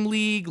 15-team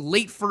league,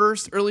 late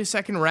first, early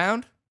second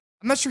round.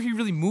 I'm not sure he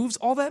really moves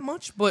all that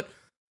much, but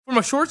from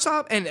a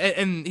shortstop,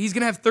 and he's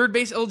going to have third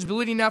base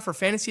eligibility now for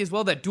fantasy as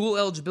well, that dual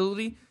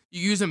eligibility.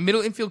 You use a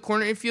middle infield,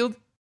 corner infield.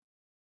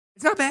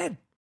 It's not bad.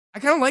 I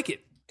kind of like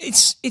it.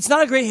 It's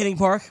not a great hitting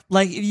park.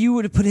 Like, if you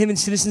were to put him in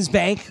Citizens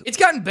Bank. It's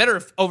gotten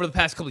better over the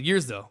past couple of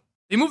years, though.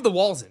 They moved the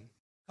walls in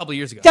a couple of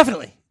years ago.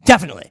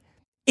 Definitely.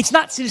 It's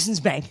not Citizens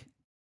Bank.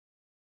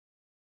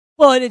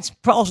 Well, and it's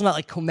also not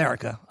like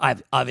Comerica,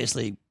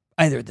 obviously,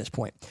 either at this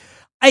point.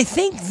 I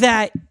think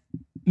that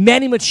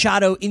Manny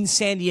Machado in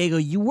San Diego,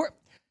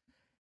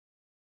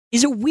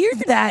 is it weird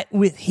that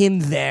with him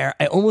there,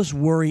 I almost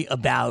worry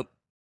about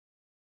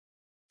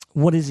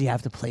what does he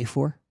have to play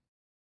for?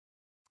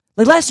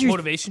 Like last year,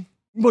 motivation.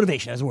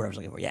 Motivation, that's the word I was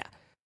looking for, yeah.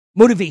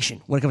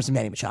 Motivation when it comes to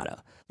Manny Machado.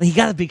 Like, he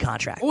got a big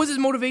contract. What was his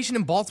motivation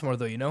in Baltimore,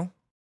 though,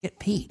 Get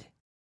paid.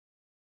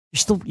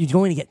 You're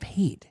going to get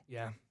paid.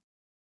 Yeah.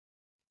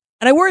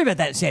 And I worry about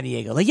that in San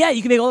Diego. Like, yeah,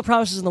 you can make all the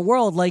promises in the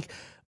world,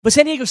 but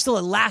San Diego's still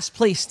a last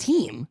place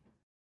team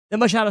that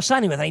Machado's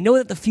signing with. I know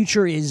that the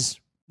future is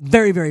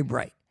very, very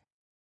bright.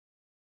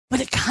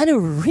 But it kind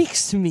of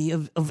reeks to me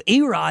of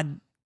A-Rod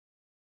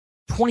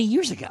 20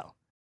 years ago.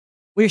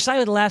 Where you're signing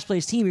with the last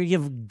place team, you're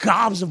going to give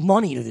gobs of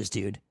money to this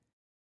dude.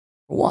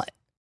 For what?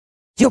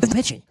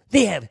 Pitching.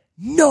 They have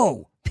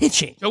no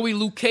pitching. Joey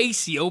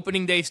Lucchesi,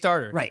 opening day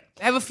starter. Right.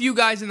 They have a few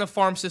guys in the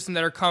farm system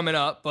that are coming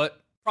up,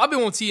 but probably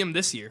won't see him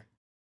this year.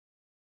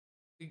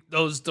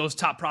 Those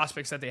top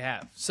prospects that they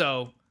have.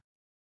 So,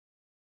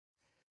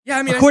 yeah,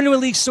 I mean, according to a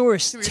league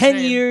source, 10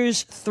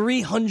 years,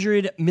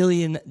 $300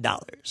 million.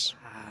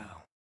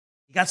 Wow.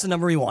 That's the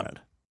number he wanted.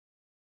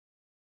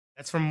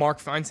 That's from Mark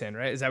Feinsand,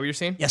 right? Is that what you're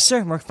saying? Yes,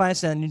 sir. Mark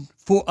Feinsand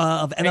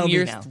of MLB 10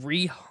 years, now.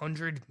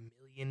 $300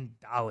 million.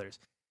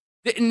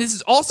 And this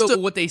is also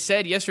what they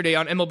said yesterday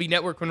on MLB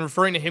Network when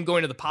referring to him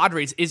going to the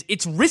Padres, is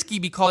it's risky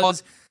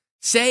because,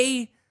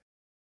 say,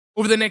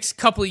 over the next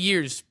couple of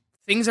years,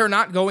 things are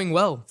not going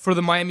well for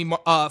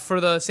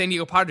the San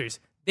Diego Padres.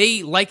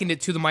 They likened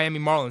it to the Miami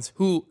Marlins,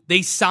 who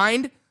they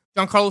signed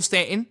Giancarlo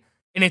Stanton,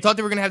 and they thought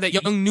they were going to have that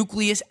young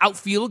nucleus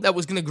outfield that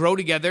was going to grow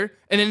together.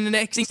 And then the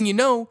next thing you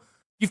know,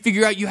 you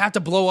figure out you have to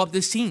blow up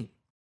this team.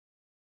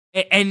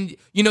 And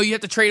you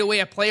have to trade away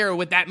a player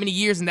with that many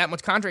years and that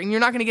much contract, and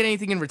you're not going to get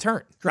anything in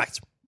return.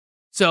 Correct.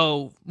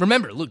 So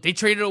remember, look, they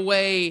traded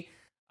away,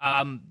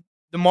 the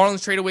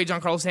Marlins traded away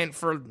Giancarlo Stanton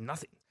for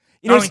nothing.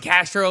 Darwin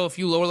Castro, a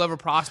few lower-level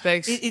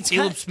prospects,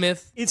 Caleb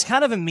Smith. It's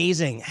kind of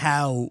amazing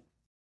how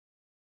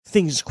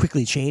things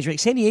quickly change. Right?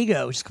 San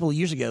Diego, just a couple of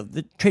years ago,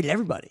 they traded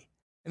everybody.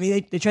 I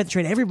mean, they tried to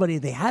trade everybody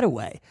they had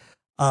away.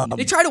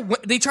 They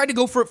tried to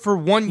go for it for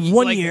 1 year.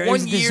 One year,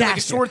 like a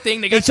short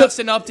thing. They got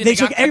Justin Upton. They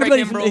took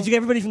everybody from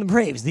the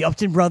Braves. The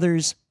Upton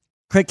brothers,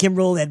 Craig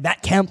Kimbrell, they had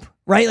Matt Kemp,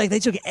 right? Like, they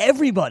took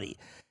everybody.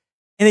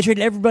 And they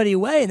traded everybody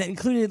away, and that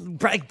included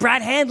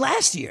Brad Hand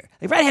last year.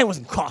 Like, Brad Hand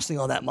wasn't costing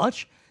all that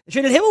much. They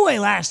traded him away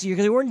last year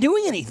because they weren't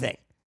doing anything.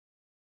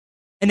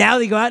 And now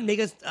they go out and make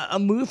a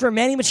move for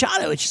Manny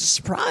Machado. It's just a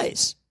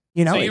surprise.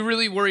 So you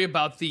really worry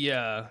about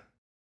the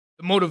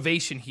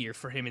motivation here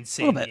for him in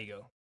San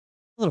Diego?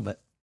 A little bit.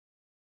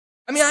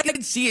 I mean, I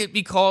can see it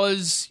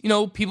because,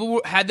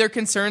 people had their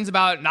concerns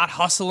about not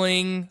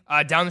hustling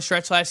down the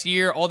stretch last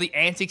year, all the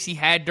antics he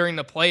had during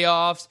the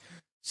playoffs.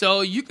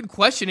 So you could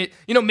question it.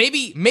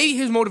 Maybe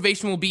his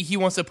motivation will be he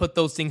wants to put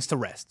those things to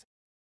rest.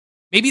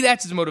 Maybe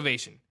that's his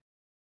motivation.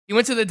 He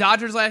went to the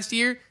Dodgers last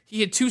year. He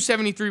hit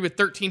 .273 with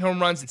 13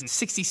 home runs. It's in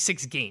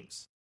 66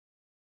 games.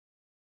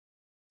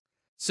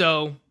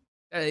 So,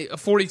 a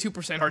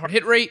 42% hard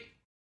hit rate.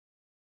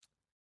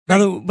 By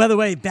the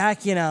way,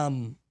 back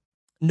in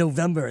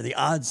November, there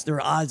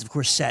were odds, of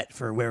course, set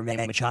for where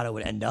Manny Machado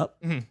would end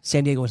up. Mm-hmm.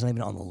 San Diego wasn't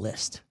even on the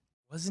list.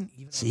 Wasn't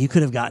even. So you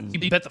could have gotten.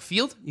 You bet the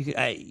field? You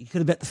could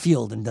have bet the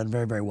field and done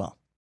very, very well.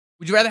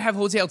 Would you rather have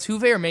Jose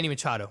Altuve or Manny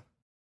Machado?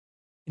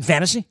 In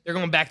fantasy? They're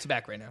going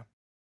back-to-back right now.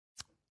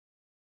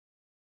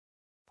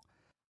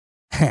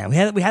 we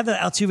had the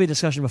Altuve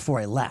discussion before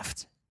I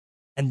left.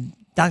 And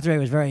Dr. A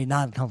was very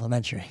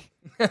non-complimentary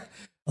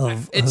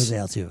of Jose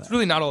Altuve. It's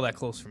really not all that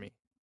close for me.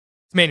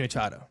 It's Manny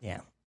Machado.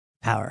 Yeah.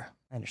 Power.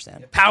 I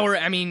understand. Power,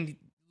 I mean,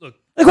 look.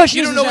 The question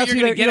you don't know what you're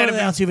going to get out of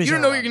him. Altuve's You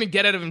don't know what you're going to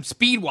get out of him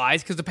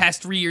speed-wise because the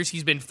past 3 years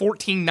he's been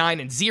 14, 9,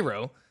 and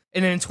 0.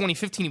 And then in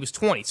 2015 he was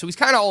 20. So he's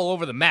kind of all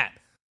over the map.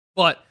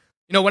 But,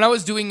 when I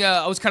was doing,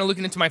 I was kind of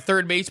looking into my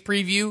third base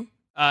preview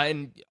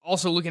and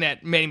also looking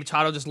at Manny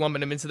Machado, just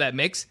lumping him into that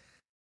mix.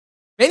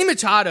 Manny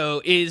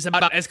Machado is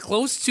about as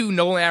close to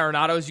Nolan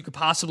Arenado as you could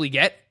possibly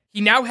get.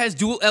 He now has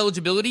dual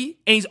eligibility,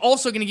 and he's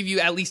also going to give you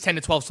at least 10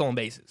 to 12 stolen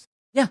bases.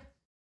 Yeah.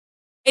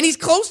 And he's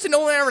close to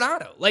Nolan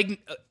Arenado. Like,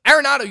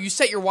 Arenado, you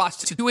set your watch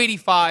to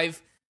 285,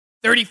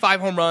 35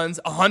 home runs,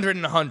 100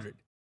 and 100.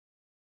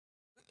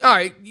 All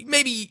right,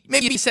 maybe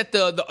you set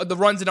the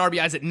runs and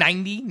RBIs at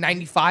 90,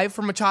 95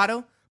 for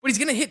Machado, but he's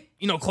going to hit,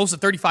 close to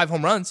 35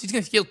 home runs. He's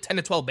going to steal 10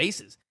 to 12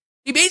 bases.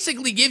 He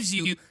basically gives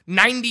you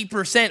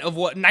 95% of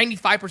what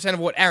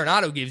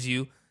Arenado gives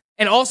you,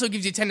 and also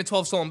gives you 10 to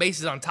 12 stolen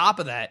bases on top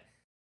of that,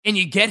 and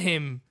you get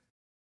him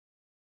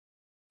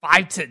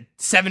 5 to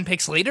 7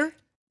 picks later?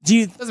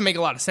 Doesn't make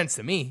a lot of sense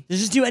to me. Does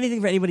this do anything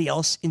for anybody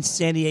else in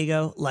San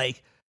Diego?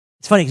 Like,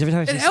 it's funny because every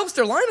time it helps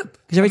their lineup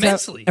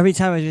immensely. Every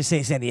time I just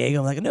say San Diego,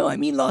 I'm like, no, I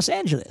mean Los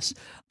Angeles.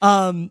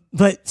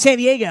 But San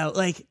Diego,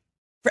 like,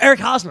 for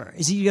Eric Hosmer,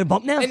 is he going to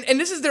bump now? And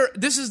this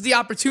is the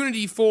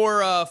opportunity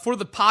for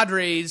the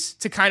Padres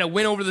to kind of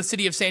win over the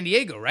city of San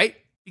Diego, right?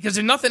 Because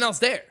there's nothing else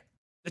there.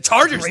 The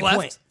Chargers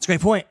left. It's a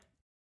great point.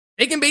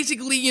 They can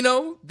basically,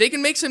 they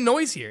can make some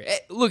noise here.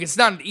 Look, it's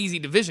not an easy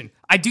division.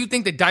 I do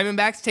think the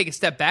Diamondbacks take a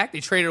step back. They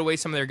traded away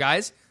some of their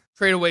guys.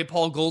 Traded away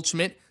Paul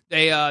Goldschmidt.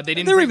 They're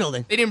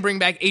rebuilding. They didn't bring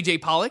back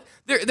AJ Pollock.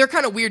 They're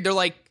kind of weird. They're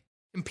like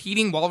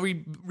competing while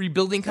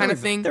rebuilding kind of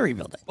thing. They're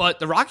rebuilding. But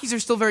the Rockies are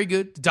still very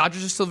good. The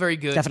Dodgers are still very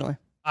good. Definitely.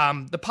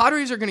 The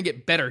Padres are going to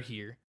get better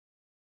here.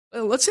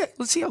 Let's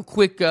see how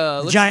quick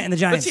the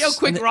Giants. Let's see how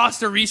quick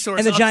roster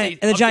resource and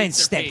the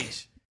Giants stink.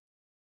 Page.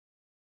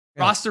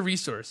 Roster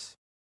resource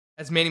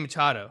has Manny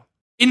Machado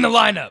in the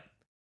lineup,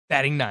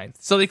 batting 9th.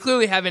 So they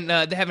clearly haven't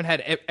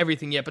had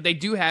everything yet, but they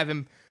do have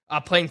him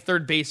playing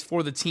third base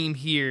for the team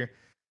here.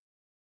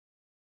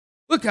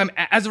 Look,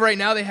 as of right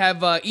now, they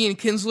have Ian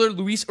Kinsler,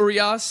 Luis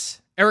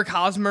Urias, Eric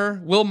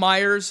Hosmer, Will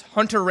Myers,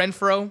 Hunter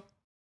Renfroe,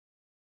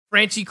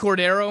 Franchi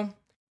Cordero.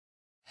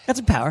 Got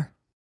some power.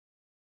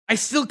 I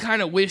still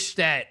kind of wish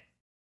that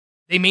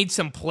they made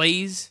some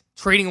plays,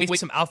 trading away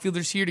some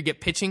outfielders here to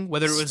get pitching,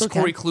 whether it was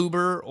Corey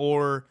Kluber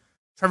or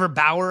Trevor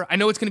Bauer. I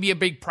know it's going to be a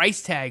big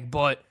price tag,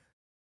 but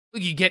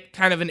look, you get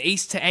kind of an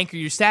ace to anchor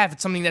your staff.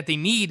 It's something that they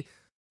need.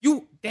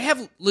 They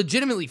have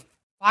legitimately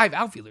 5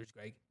 outfielders,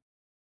 Greg.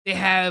 They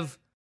have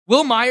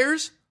Will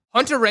Myers,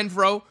 Hunter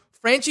Renfroe,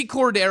 Franchi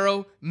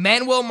Cordero,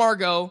 Manuel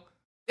Margot.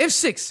 They have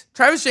 6.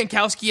 Travis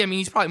Jankowski,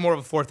 he's probably more of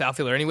a 4th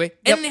outfielder anyway.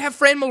 Yep. And they have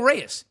Franmil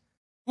Reyes,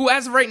 who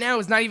as of right now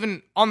is not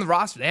even on the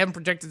roster. They haven't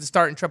projected to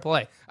start in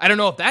AAA. I don't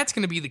know if that's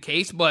going to be the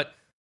case, but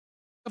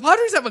the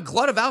Padres have a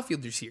glut of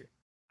outfielders here.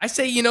 I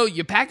say,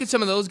 you package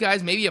some of those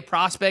guys, maybe a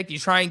prospect, you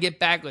try and get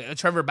back like a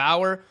Trevor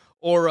Bauer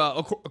or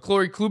a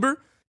Corey Kluber,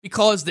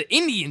 because the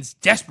Indians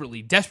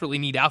desperately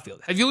need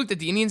outfield. Have you looked at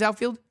the Indians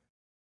outfield?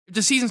 If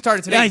the season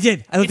started today, yeah, I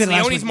did. I looked it's at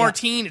it Leonis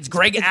Martin, it's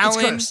Greg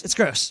Allen. It's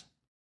gross.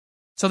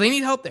 So they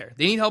need help there.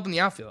 They need help in the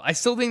outfield. I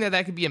still think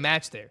that could be a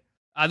match there.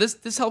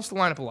 This helps the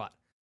lineup a lot.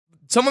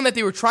 Someone that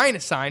they were trying to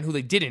sign, who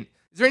they didn't.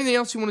 Is there anything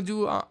else you want to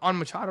do on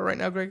Machado right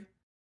now, Greg?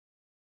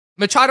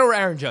 Machado or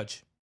Aaron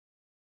Judge?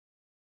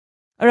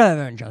 I'd rather have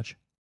Aaron Judge.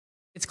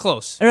 It's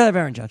close. I'd rather have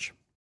Aaron Judge.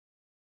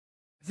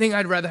 I think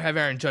I'd rather have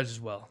Aaron Judge as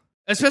well.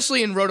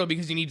 Especially in Roto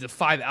because you need the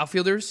 5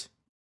 outfielders.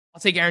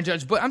 I'll take Aaron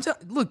Judge. But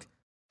look,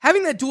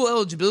 having that dual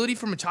eligibility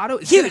for Machado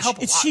is going to help a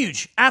lot. It's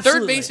huge.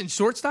 Absolutely. Third base and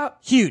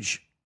shortstop?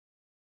 Huge.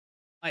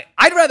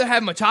 I'd rather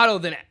have Machado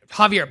than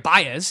Javier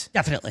Baez.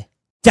 Definitely.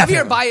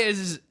 Javier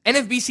Baez's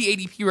NFBC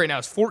ADP right now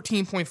is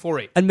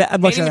 14.48. And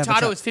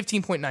Machado is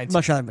 15.9.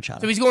 Much rather Machado.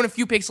 So he's going a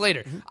few picks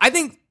later. Mm-hmm. I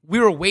think we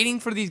were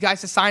waiting for these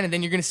guys to sign, and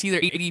then you're going to see their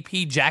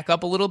ADP jack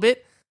up a little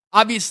bit.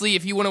 Obviously,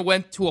 if you would have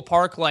went to a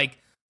park like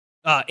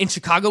in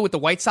Chicago with the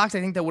White Sox, I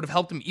think that would have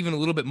helped them even a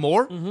little bit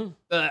more. Mm-hmm.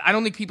 I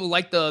don't think people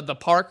like the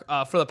park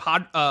for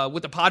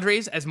with the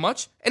Padres as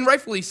much, and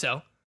rightfully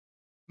so.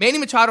 Manny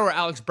Machado or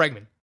Alex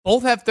Bregman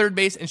both have third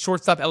base and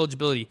shortstop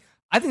eligibility.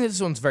 I think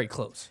this one's very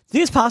close. Do you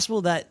think it's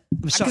possible that...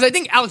 Because I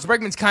think Alex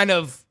Bregman's kind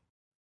of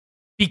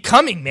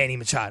becoming Manny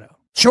Machado.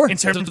 Sure. In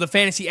terms of the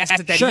fantasy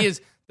asset that he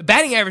is. The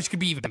batting average could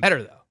be even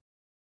better, though.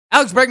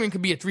 Alex Bregman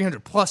could be a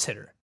 300-plus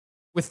hitter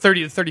with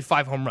 30 to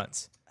 35 home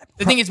runs.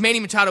 The thing is, Manny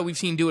Machado, we've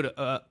seen do it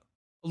a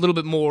little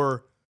bit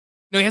more.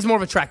 No, he has more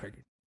of a track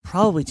record.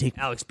 Probably take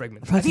Alex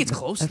Bregman. I think it's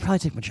close. I'd probably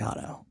take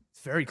Machado.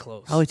 It's very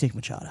close. Probably take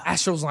Machado.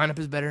 Astros lineup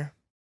is better.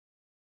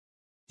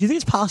 Do you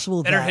think it's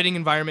possible better hitting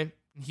environment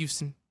in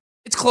Houston?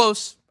 It's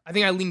close. I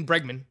think I lean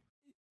Bregman.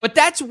 But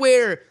that's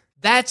where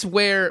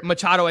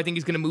Machado, I think,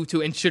 is going to move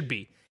to and should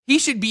be. He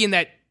should be in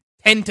that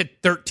 10 to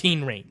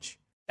 13 range.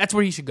 That's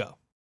where he should go.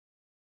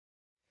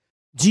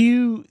 Do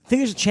you think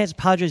there's a chance the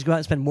Padres go out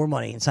and spend more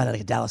money and sign like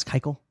a Dallas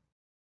Keuchel?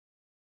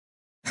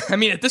 I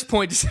mean, at this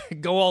point, just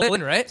go all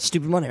in, right?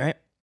 Stupid money, right?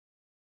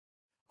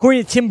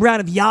 According to Tim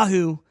Brown of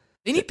Yahoo,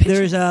 they need pitching.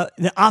 There's an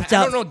opt-out.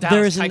 I don't know if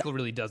Dallas Keuchel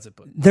really does it,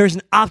 but there's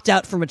an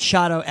opt-out for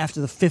Machado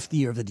after the 5th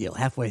year of the deal,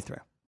 halfway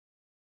through.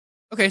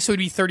 Okay, so he'd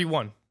be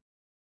 31.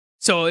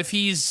 So if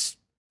he's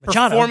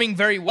performing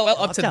very well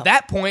up to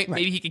that point,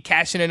 maybe he could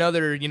cash in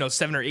another,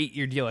 7 or 8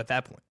 year deal at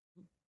that point.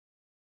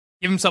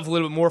 Give himself a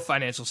little bit more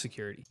financial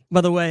security.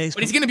 By the way,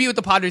 but he's going to be with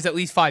the Padres at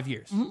least 5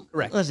 years. Mm-hmm.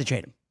 Correct. Unless they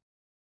trade him.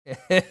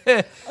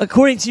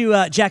 According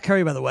to Jack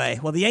Curry, by the way,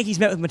 while the Yankees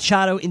met with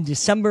Machado in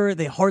December,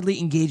 they hardly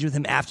engaged with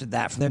him after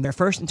that. From their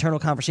first internal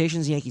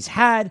conversations the Yankees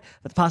had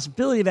with the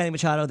possibility of adding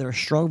Machado, there were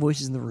strong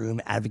voices in the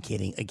room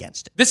advocating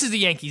against it. This is the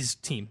Yankees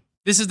team.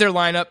 This is their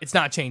lineup. It's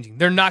not changing.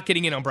 They're not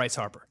getting in on Bryce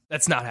Harper.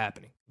 That's not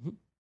happening. Mm-hmm.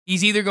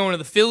 He's either going to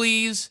the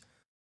Phillies,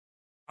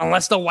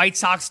 unless the White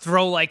Sox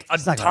throw like a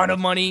ton of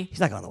money. He's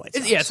not going to the White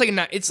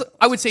Sox.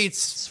 I would say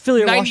it's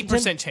Philly or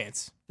 90%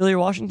 chance. Philly or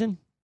Washington?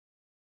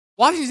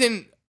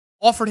 Washington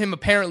offered him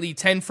apparently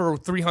 $10 for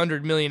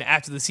 $300 million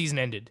after the season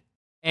ended,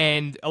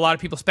 and a lot of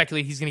people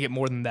speculate he's going to get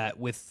more than that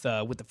with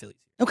the Phillies.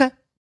 Okay.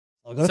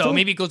 So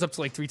maybe it goes up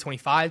to like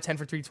 $325, 10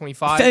 for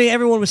 $325.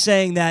 Everyone was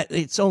saying that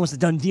it's almost a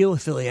done deal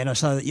with Philly. I know I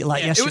saw that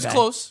yesterday. It was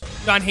close.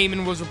 John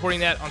Heyman was reporting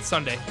that on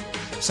Sunday.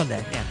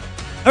 Yeah.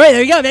 All right,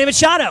 there you go, Manny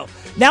Machado.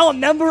 Now a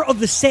member of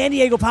the San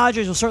Diego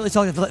Padres. We'll certainly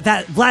talk to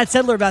Vlad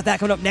Sedler about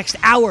that coming up next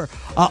hour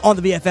on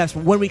the BFFs.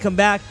 But when we come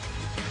back,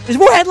 there's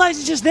more headlines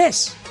than just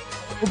this.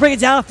 We'll bring it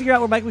down and figure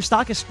out where Mike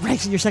Moustakas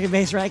ranks in your second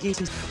base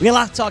rankings. We got a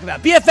lot to talk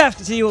about. BFFs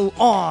continue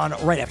on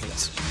right after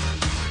this.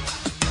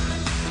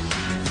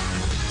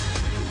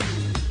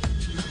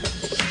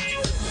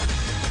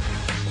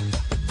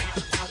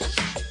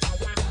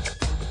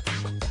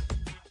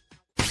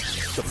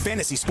 The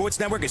Fantasy Sports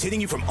Network is hitting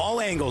you from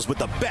all angles with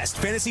the best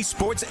fantasy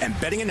sports and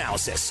betting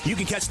analysis. You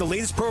can catch the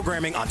latest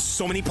programming on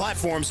so many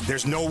platforms,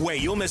 there's no way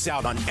you'll miss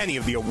out on any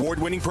of the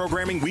award-winning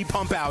programming we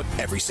pump out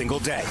every single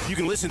day. You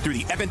can listen through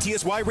the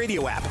FNTSY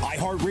radio app,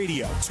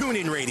 iHeartRadio,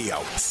 TuneIn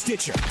Radio,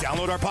 Stitcher.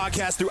 Download our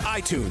podcast through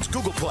iTunes,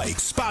 Google Play,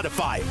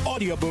 Spotify,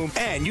 Audio Boom,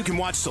 and you can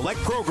watch select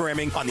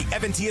programming on the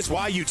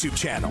FNTSY YouTube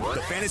channel.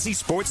 The Fantasy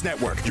Sports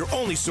Network, your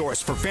only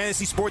source for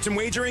fantasy sports and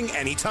wagering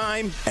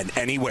anytime and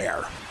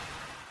anywhere.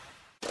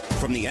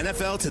 From the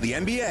NFL to the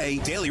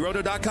NBA,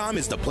 DailyRoto.com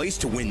is the place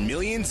to win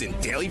millions in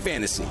daily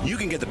fantasy. You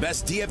can get the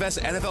best DFS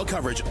NFL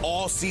coverage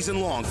all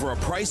season long for a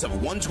price of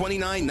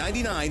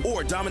 $129.99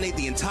 or dominate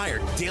the entire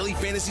daily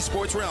fantasy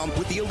sports realm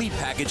with the Elite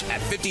Package at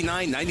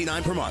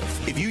 $59.99 per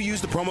month. If you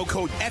use the promo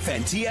code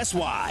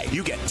FNTSY,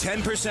 you get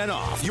 10%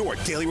 off your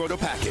Daily Roto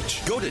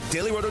package. Go to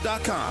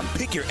DailyRoto.com,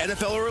 pick your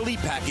NFL or Elite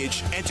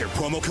Package, enter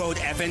promo code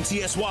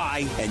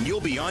FNTSY, and you'll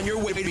be on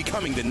your way to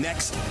becoming the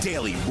next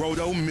Daily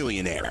Roto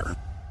millionaire.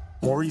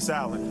 Maurice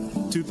Allen,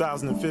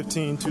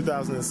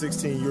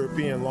 2015-2016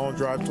 European Long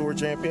Drive Tour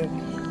champion,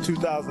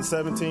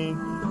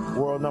 2017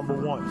 world number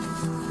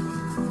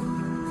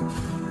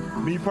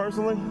 1. Me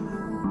personally,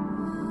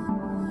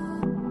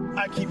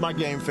 I keep my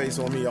game face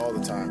on me all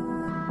the time.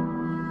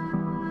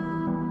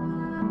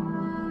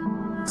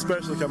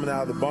 Especially coming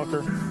out of the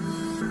bunker,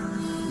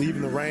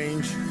 leaving the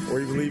range, or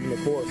even leaving the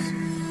course.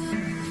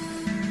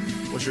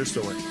 What's your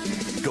story?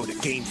 Go to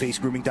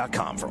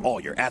GameFaceGrooming.com for all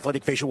your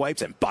athletic facial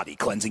wipes and body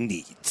cleansing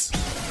needs.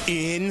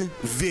 In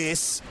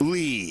this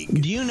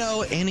league. Do you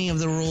know any of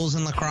the rules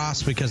in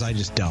lacrosse? Because I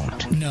just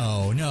don't.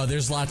 No,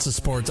 there's lots of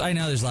sports. I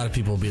know there's a lot of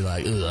people who be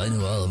like, I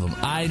know all of them.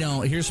 I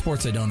don't. Here's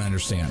sports I don't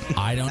understand.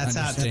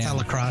 That's how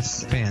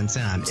lacrosse fans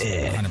sound.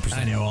 100%.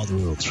 I know all the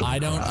rules. I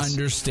don't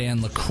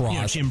understand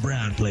lacrosse. Jim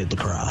Brown played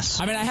lacrosse.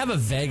 I mean, I have a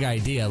vague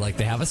idea. Like,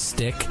 they have a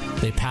stick,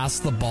 they pass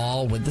the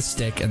ball with the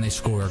stick, and they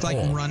score a goal. It's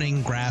like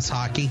running grass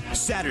hockey.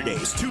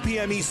 Saturdays, 2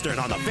 p.m. Eastern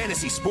on the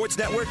Fantasy Sports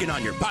Network and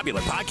on your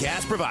popular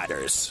podcast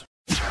providers.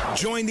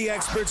 Join the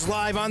experts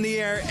live on the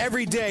air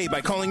every day by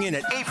calling in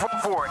at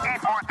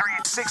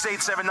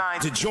 844-843-6879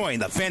 to join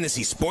the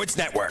Fantasy Sports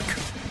Network.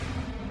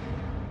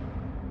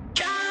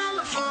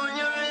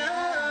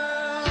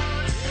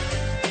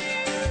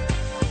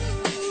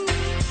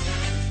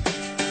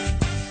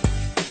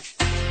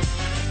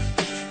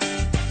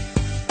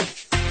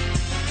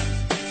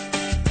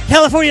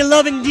 California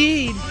love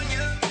indeed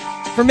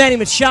for Manny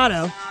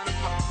Machado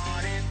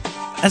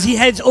as he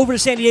heads over to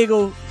San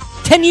Diego.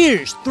 10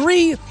 years,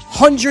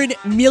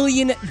 $300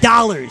 million.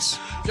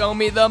 Show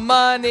me the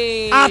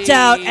money. Opt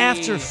out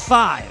after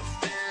 5.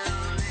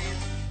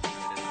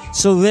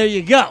 So there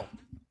you go.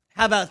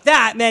 How about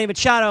that? Manny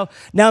Machado,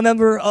 now a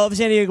member of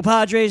San Diego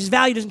Padres. His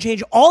value doesn't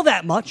change all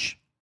that much,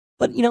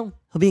 but, he'll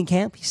be in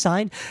camp. He's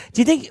signed.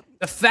 Do you think...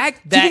 The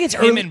fact that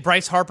him and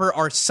Bryce Harper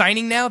are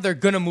signing now, they're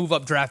going to move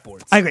up draft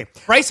boards. I agree.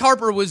 Bryce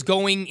Harper was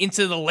going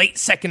into the late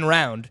second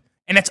round,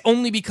 and that's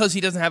only because he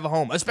doesn't have a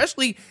home.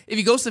 Especially if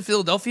he goes to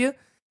Philadelphia,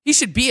 he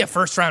should be a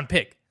first-round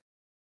pick.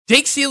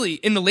 Jake Seeley,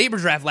 in the labor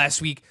draft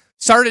last week,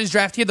 started his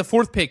draft. He had the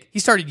 4th pick. He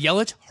started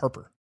Yelich,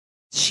 Harper.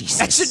 Jesus.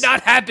 That should not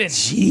happen.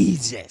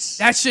 Jesus.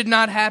 That should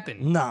not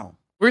happen. No.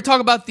 We're going to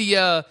talk about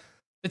the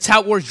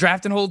Tout Wars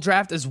draft and hold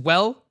draft as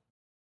well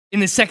in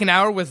the second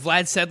hour with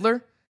Vlad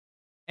Sedler.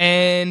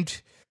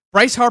 And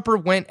Bryce Harper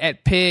went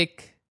at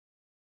pick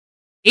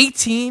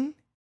 18,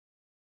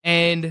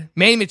 and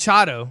Manny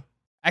Machado,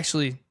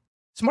 actually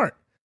smart,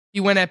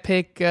 he went at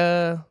pick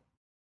 10?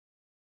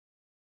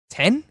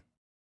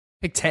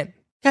 Pick 10.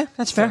 Okay,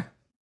 that's fair. So,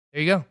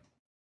 there you go.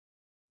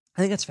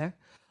 I think that's fair.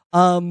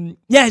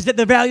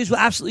 The values will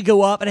absolutely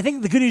go up. And I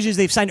think the good news is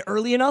they've signed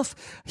early enough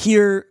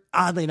here,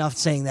 oddly enough,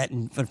 saying that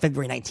on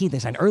February 19th, they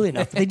signed early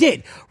enough. But they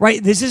did,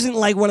 right? This isn't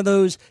like one of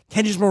those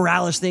Kendrys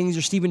Morales things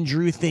or Stephen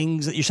Drew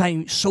things that you're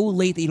signing so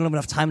late that you don't have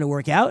enough time to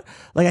work out.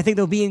 Like, I think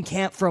they'll be in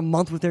camp for a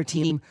month with their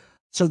team.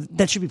 So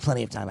that should be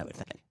plenty of time, I would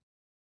think,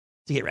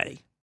 to get ready.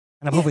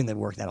 And I'm hoping they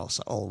work that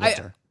also all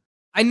winter.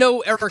 I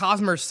know Eric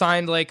Hosmer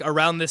signed like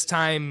around this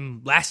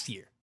time last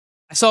year.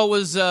 I saw it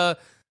was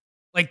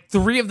like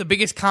 3 of the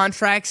biggest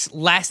contracts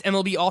last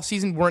MLB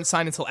offseason weren't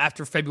signed until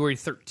after February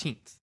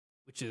 13th,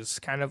 which is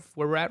kind of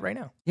where we're at right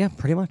now. Yeah,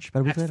 pretty much.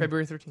 After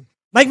February 13th.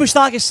 Mike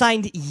Moustakas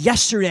signed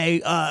yesterday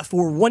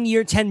for 1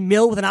 year, $10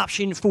 million with an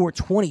option for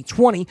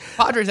 2020.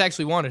 Padres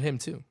actually wanted him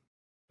too,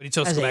 but he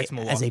chose to go back to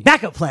Milwaukee. As a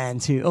backup plan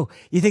too. Oh, do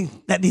you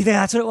think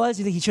that's what it was?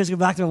 You think he chose to go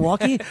back to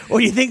Milwaukee? Or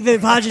you think the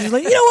Padres was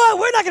like, you know what,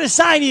 we're not going to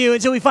sign you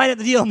until we find out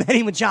the deal on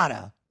Manny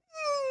Machado?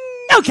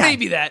 Okay.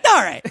 Maybe that.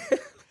 All right.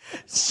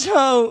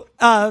 So,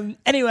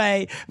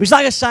 anyway,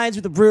 Moustakas signs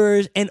with the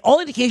Brewers, and all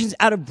indications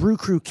out of Brew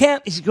Crew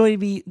camp is he's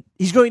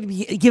going to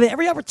be given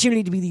every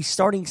opportunity to be the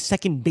starting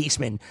second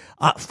baseman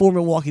for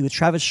Milwaukee, with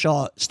Travis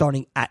Shaw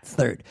starting at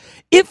third.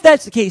 If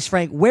that's the case,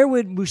 Frank, where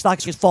would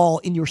Moustakas fall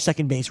in your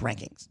second base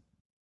rankings?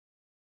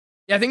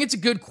 Yeah, I think it's a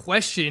good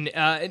question.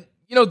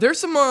 There's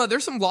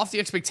some lofty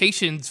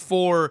expectations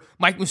for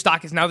Mike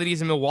Moustakas now that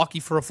he's in Milwaukee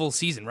for a full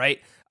season,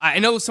 right? I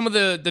know some of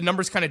the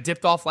numbers kind of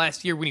dipped off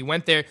last year when he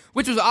went there,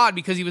 which was odd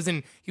because he was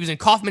in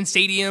Kauffman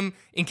Stadium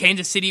in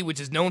Kansas City,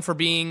 which is known for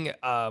being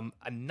a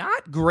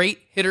not great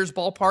hitter's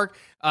ballpark.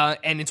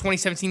 And in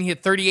 2017, he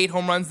hit 38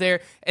 home runs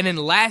there. And then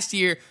last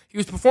year, he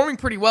was performing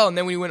pretty well. And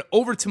then when he went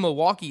over to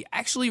Milwaukee,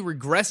 actually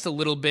regressed a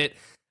little bit.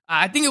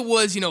 I think it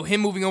was, him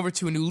moving over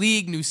to a new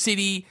league, new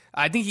city.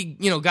 I think he,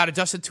 got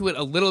adjusted to it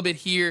a little bit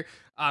here.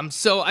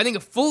 So I think a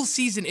full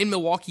season in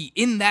Milwaukee,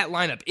 in that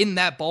lineup, in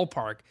that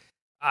ballpark.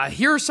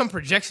 Here are some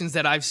projections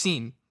that I've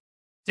seen.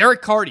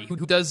 Derek Carty,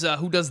 who does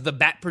the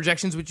bat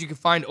projections, which you can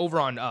find over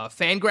on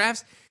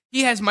Fangraphs,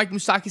 he has Mike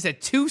Moustakas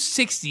at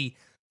 260,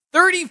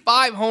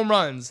 35 home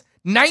runs,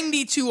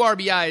 92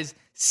 RBIs,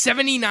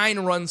 79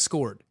 runs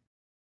scored.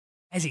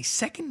 As a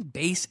second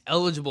base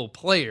eligible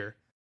player,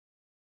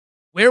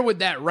 where would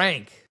that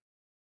rank?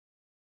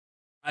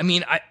 I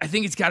mean, I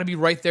think it's got to be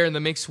right there in the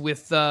mix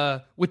with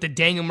the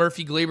Daniel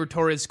Murphy, Gleyber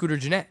Torres, Scooter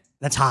Gennett.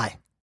 That's high.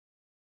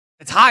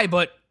 It's high,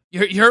 but you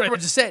heard what I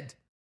just said.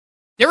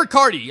 Derek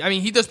Carty, I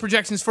mean, he does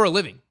projections for a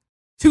living.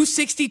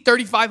 260,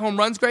 35 home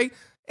runs, Greg.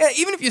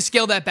 Even if you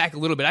scale that back a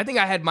little bit, I think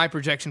I had my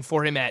projection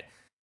for him at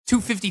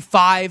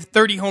 255,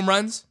 30 home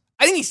runs.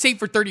 I think he's safe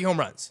for 30 home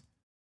runs.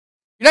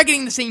 You're not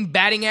getting the same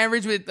batting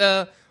average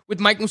with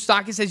Mike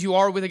Moustakas as you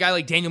are with a guy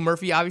like Daniel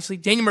Murphy, obviously.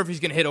 Daniel Murphy's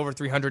going to hit over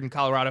 300 in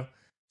Colorado.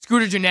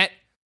 Scooter Gennett,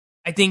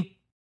 I think,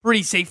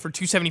 pretty safe for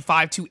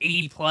 275,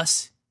 280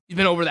 plus. He's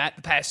been over that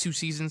the past 2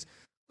 seasons.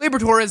 Gleyber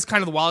Torres is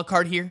kind of the wild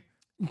card here.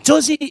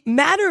 Does it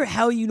matter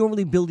how you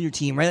normally build your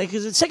team, right?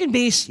 Because at second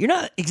base, you're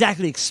not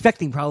exactly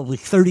expecting probably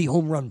 30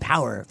 home run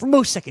power for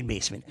most second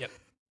basemen. Yep.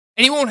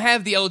 And he won't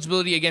have the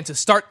eligibility again to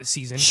start the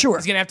season. Sure.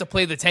 He's going to have to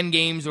play the 10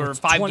 games or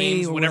 5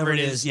 games, whatever it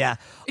is. Yeah.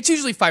 It's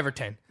usually 5 or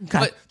 10. Okay.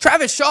 But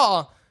Travis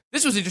Shaw,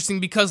 this was interesting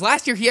because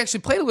last year he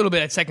actually played a little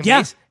bit at second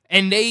base.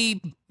 And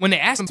when they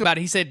asked him about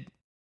it, he said,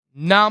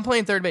 "No, I'm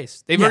playing third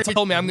base. They've already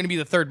told me I'm going to be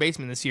the third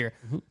baseman this year."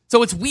 Mm-hmm.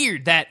 So it's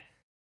weird that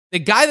the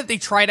guy that they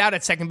tried out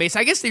at second base,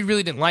 I guess they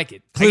really didn't like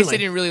it. Clearly. I guess they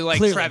didn't really like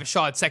Travis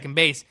Shaw at second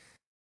base.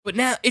 But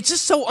now, it's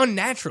just so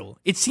unnatural.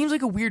 It seems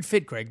like a weird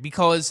fit, Greg,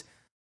 because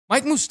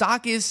Mike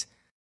Moustakas,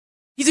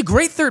 he's a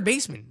great third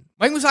baseman.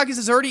 Mike Moustakas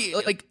is already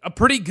like a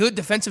pretty good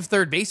defensive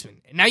third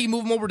baseman. And now you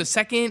move him over to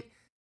second.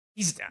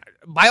 He's,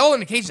 by all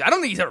indications, I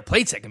don't think he's ever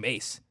played second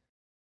base.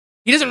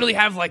 He doesn't really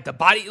have the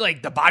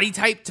body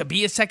type to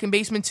be a second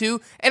baseman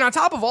too. And on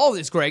top of all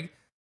this, Greg,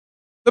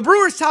 the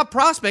Brewers' top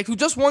prospect, who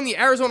just won the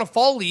Arizona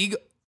Fall League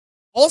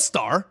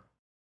All-Star,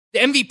 the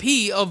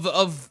MVP of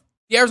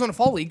the Arizona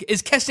Fall League,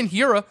 is Keston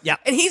Hiura. Yeah.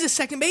 And he's a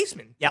second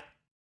baseman. Yeah.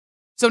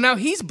 So now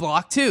he's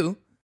blocked too.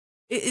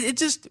 It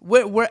just,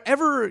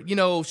 wherever,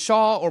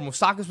 Shaw or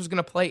Moustakas was going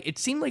to play, it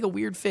seemed like a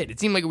weird fit. It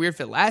seemed like a weird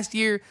fit last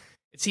year.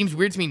 It seems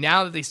weird to me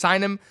now that they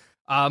signed him.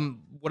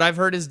 What I've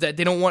heard is that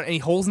they don't want any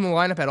holes in the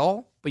lineup at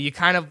all, but you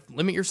kind of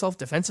limit yourself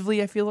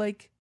defensively, I feel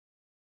like.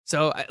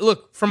 So,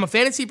 look, from a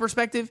fantasy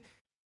perspective,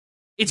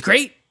 it's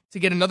great to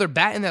get another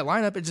bat in that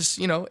lineup. It just,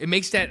 it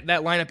makes that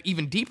lineup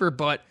even deeper.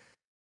 But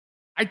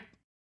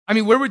I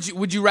mean, where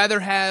would you rather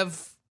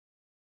have?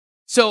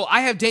 So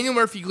I have Daniel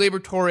Murphy,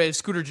 Gleyber Torres,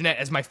 Scooter Gennett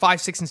as my 5,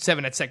 6, and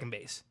 7 at second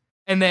base.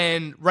 And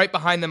then right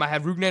behind them, I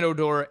have Rougned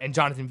Odor and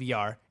Jonathan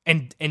Villar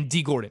and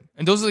D. Gordon.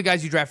 And those are the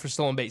guys you draft for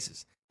stolen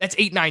bases. That's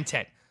 8, 9,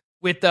 10.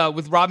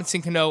 With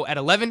Robinson Cano at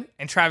 11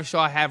 and Travis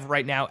Shaw I have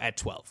right now at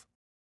 12.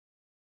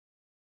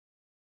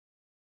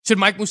 Should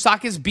Mike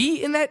Moustakas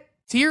be in that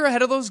tier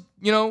ahead of those,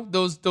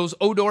 those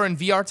Odor and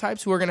VR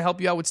types who are going to help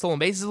you out with stolen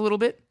bases a little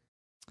bit?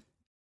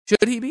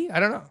 Should he be? I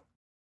don't know.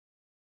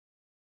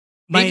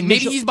 Maybe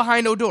he's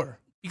behind Odor.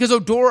 Because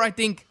Odor, I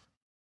think,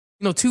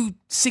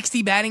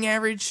 260 batting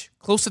average,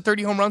 close to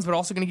 30 home runs, but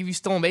also going to give you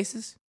stolen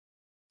bases.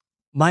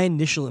 My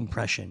initial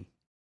impression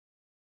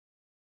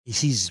is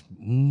he's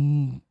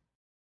in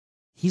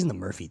the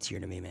Murphy tier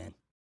to me, man.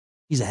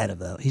 He's ahead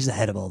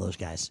of all those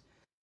guys.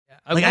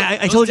 Yeah.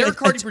 I told you, Derek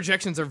Carty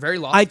projections are very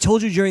lofty. I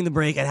told you during the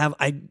break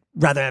I'd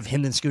rather have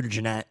him than Scooter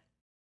Gennett.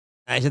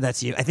 I said that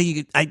to you. I think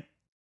you could. I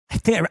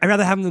think I'd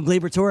rather have him than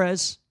Gleyber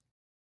Torres.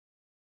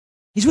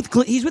 He's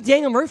with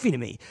Daniel Murphy to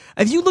me.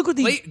 If you look at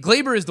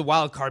Gleyber is the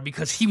wild card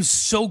because he was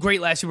so great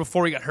last year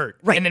before he got hurt,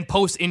 right? And then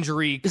post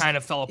injury kind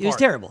of fell apart. It was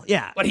terrible,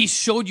 yeah. But he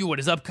showed you what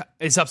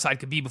his upside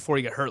could be before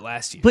he got hurt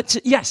last year. But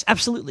yes,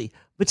 absolutely.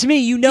 But to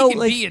me, he can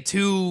be a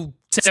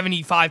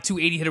 275,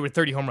 280 hitter with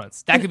 30 home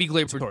runs. That could be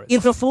Gleyber Torres. In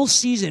the full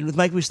season with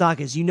Mike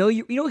Moustakas, you know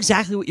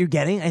exactly what you're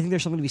getting. I think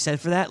there's something to be said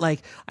for that. Like,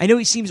 I know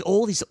he seems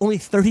old. He's only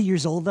 30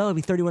 years old, though. He'll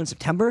be 31 in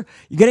September.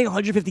 You're getting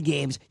 150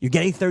 games. You're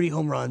getting 30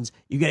 home runs.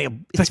 You're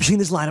getting, especially in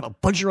this lineup, a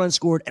bunch of runs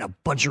scored and a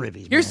bunch of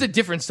ribbies. Here's the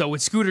difference, though,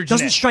 with Scooter Gennett.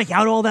 Doesn't strike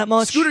out all that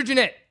much. Scooter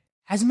Gennett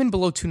hasn't been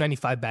below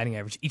 295 batting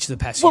average each of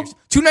the past years.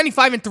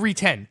 295 and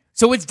 310.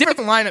 So it's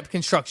different lineup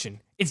construction.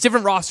 It's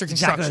different roster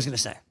construction. Exactly what I was going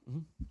to say. Mm-hmm.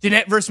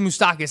 Gennett versus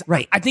Moustakas.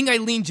 Right. I think I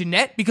lean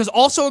Gennett because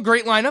also a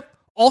great lineup,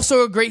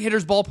 also a great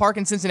hitter's ballpark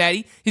in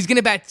Cincinnati. He's going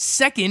to bat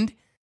second.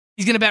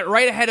 He's going to bat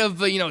right ahead of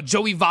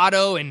Joey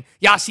Votto and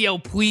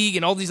Yasiel Puig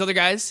and all these other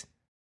guys.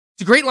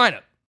 It's a great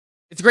lineup.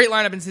 It's a great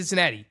lineup in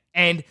Cincinnati.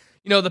 And,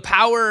 the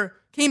power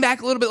came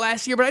back a little bit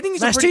last year, but I think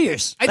it's last 2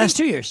 years. Last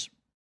 2 years.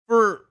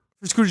 For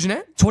Scooter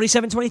Gennett?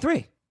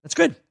 27-23. That's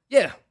good.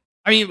 Yeah.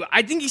 I mean,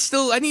 I think he's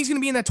going to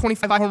be in that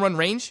 25 home run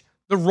range.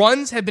 The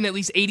runs have been at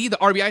least 80. The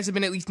RBIs have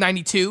been at least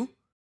 92.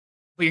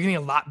 But you're getting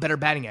a lot better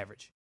batting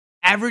average.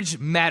 Average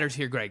matters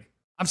here, Greg.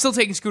 I'm still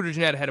taking Scooter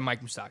Gennett ahead of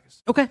Mike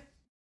Moustakas. Okay.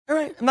 All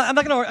right. I'm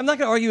not going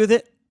to argue with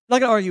it. I'm not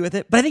going to argue with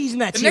it. But I think he's in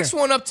that tier. The next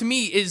one up to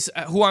me is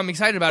who I'm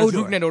excited about is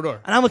Rougned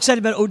Odor. And I'm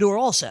excited about Odor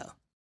also.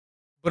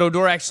 But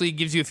Odor actually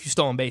gives you a few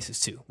stolen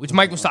bases too, which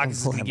Mike Moustakas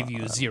is going to give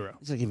you a 0.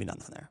 He's going to give you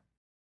nothing there.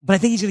 But I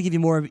think he's going to give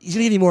you more. He's going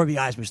to give you more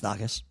RBIs,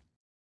 Moustakas.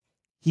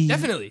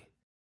 Definitely.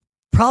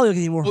 Probably will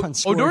give you more runs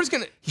scored. Odor's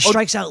going to. He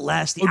strikes out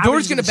less.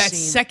 Odor's going to bat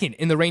second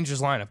in the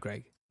Rangers lineup,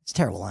 Greg. It's a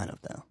terrible lineup,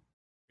 though.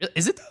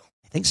 Is it, though?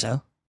 I think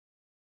so.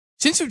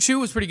 Shin-Soo Choo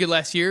was pretty good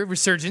last year.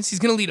 Resurgence. He's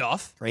going to lead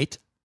off. Great.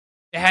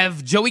 They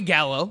have Joey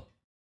Gallo.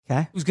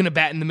 Okay. Who's going to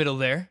bat in the middle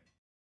there.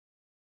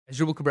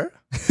 Asdrubal Cabrera?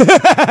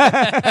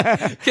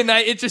 Can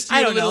I interest you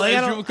in a little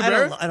Asdrubal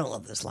Cabrera? I don't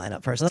love this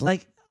lineup,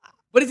 personally.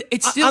 But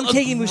it's still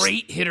a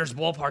great hitter's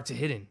ballpark to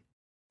hit in.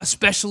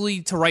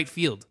 Especially to right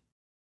field.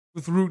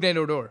 With Rougned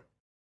Odor.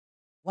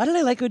 Why did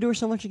I like Odor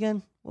so much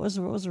again? What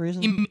was the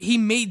reason? He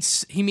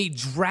made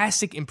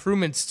drastic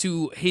improvements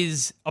to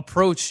his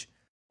approach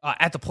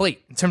at the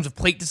plate in terms of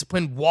plate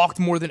discipline. Walked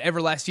more than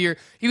ever last year.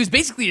 He was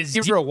basically a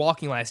 0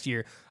 walking last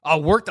year.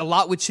 Worked a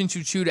lot with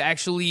Shin-Soo Choo to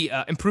actually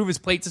improve his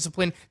plate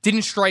discipline.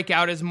 Didn't strike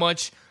out as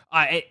much.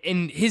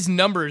 In his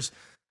numbers,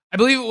 I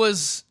believe it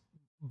was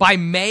by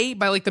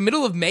like the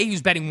middle of May, he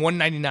was batting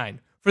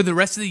 199. For the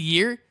rest of the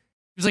year, he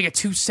was like a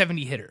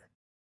 270 hitter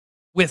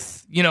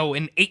with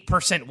an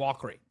 8%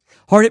 walk rate.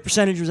 Hard hit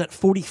percentage was at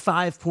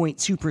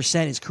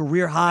 45.2%. His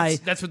career high.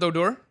 That's with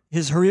Odor?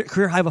 His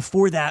career high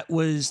before that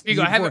was at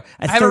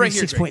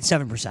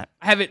 36.7%.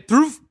 I have it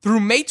through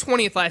May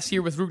 20th last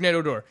year with Rougned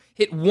Odor.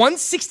 Hit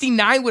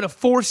 169 with a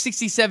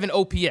 467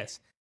 OPS.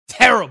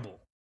 Terrible.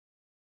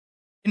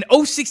 An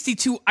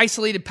 062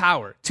 isolated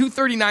power.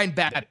 239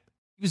 BABIP.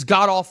 He was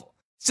god-awful.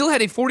 Still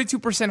had a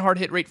 42% hard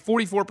hit rate,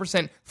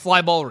 44%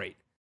 fly ball rate.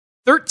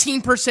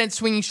 13%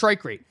 swinging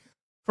strike rate.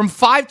 From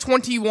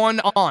 521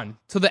 on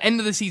to the end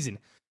of the season,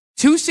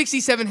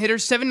 267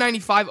 hitters,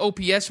 795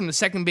 OPS from the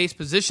second base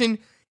position,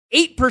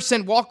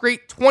 8% walk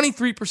rate,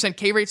 23%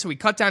 K rate, so he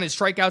cut down his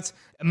strikeouts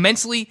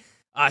immensely.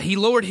 He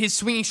lowered his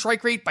swinging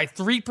strike rate by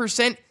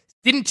 3%,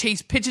 didn't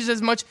chase pitches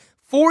as much,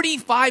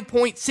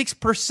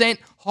 45.6%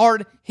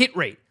 hard hit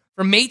rate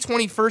from May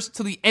 21st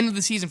to the end of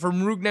the season for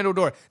Rougned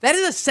Odor. That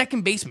is a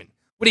second baseman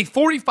with a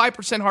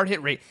 45% hard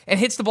hit rate and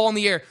hits the ball in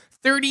the air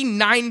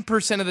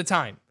 39% of the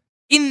time.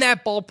 In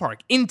that ballpark,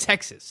 in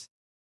Texas.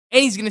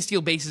 And he's going to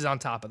steal bases on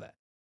top of that.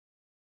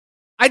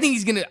 I think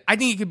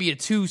he could be a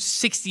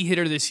 260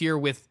 hitter this year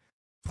with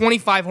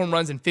 25 home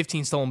runs and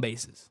 15 stolen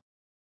bases.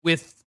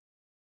 with,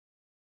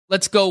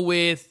 let's go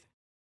with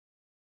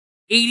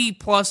 80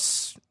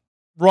 plus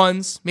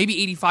runs,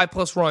 maybe 85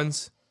 plus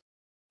runs,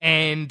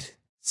 and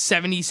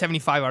 70,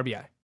 75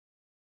 RBI.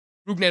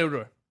 Rougned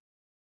Odor.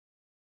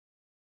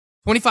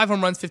 25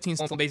 home runs, 15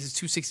 stolen bases,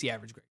 260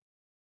 average grade.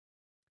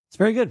 It's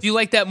very good. Do you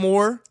like that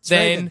more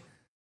than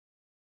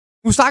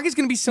Moustakas is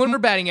going to be similar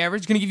batting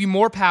average, going to give you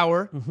more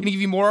power, going to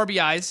give you more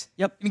RBIs,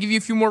 Yep. going to give you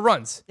a few more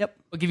runs. Yep.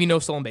 But give you no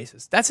stolen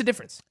bases. That's the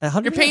difference.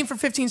 100%. You're paying for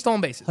 15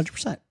 stolen bases.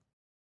 100%.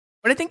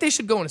 But I think they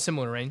should go in a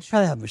similar range.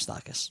 Probably have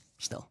Moustakas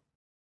still.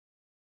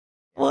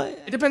 Well,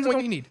 it depends on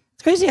what you need.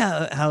 It's crazy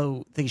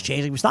how things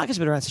change. Like, Moustakas has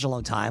been around such a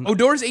long time.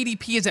 Odor's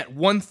ADP is at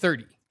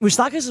 130.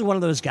 Moustakas is one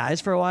of those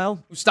guys for a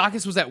while.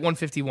 Moustakas was at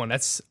 151.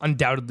 That's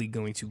undoubtedly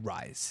going to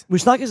rise.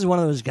 Moustakas is one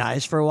of those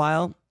guys for a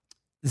while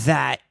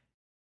that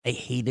I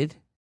hated,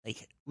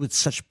 like, with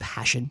such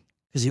passion,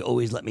 because he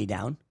always let me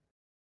down.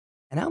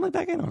 And now I'm like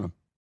back in on him.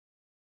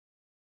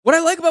 What I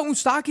like about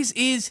Moustakas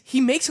is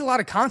he makes a lot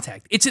of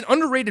contact. It's an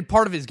underrated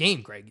part of his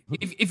game, Greg.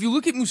 If you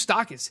look at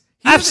Moustakas,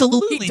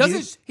 he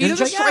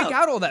doesn't strike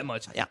out all that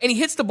much. Yeah. And he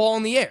hits the ball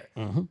in the air.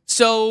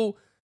 So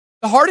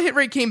the hard hit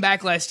rate came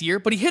back last year,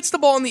 but he hits the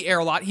ball in the air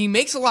a lot. He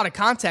makes a lot of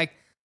contact.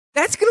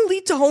 That's going to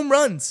lead to home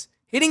runs.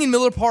 Hitting in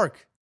Miller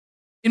Park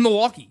in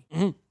Milwaukee.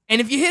 And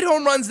if you hit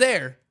home runs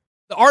there,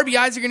 the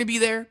RBIs are going to be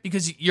there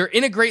because you're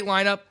in a great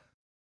lineup.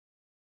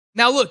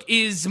 Now look,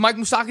 is Mike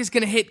Moustakas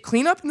going to hit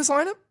cleanup in this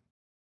lineup?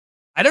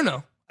 I don't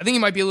know. I think he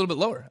might be a little bit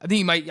lower. I think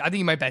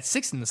he might bat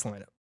sixth in this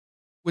lineup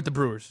with the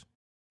Brewers.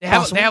 They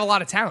have a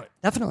lot of talent.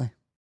 Definitely.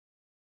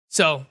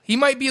 So he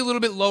might be a little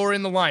bit lower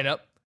in the lineup.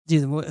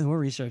 Dude, the more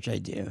research I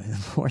do, the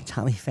more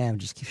Tommy Pham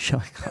just keeps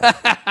showing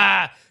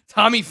up.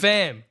 Tommy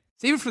Pham.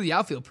 Save it for the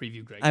outfield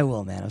preview, Greg. I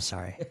will, man. I'm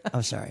sorry.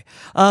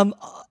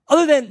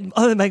 Other than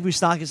Mike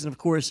Moustakas, and of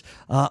course,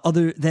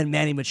 other than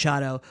Manny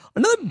Machado,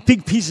 another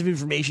big piece of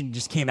information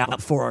just came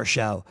out for our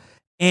show,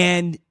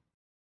 and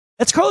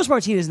that's Carlos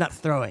Martinez not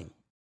throwing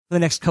for the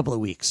next couple of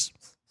weeks.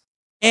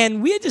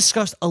 And we had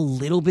discussed a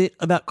little bit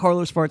about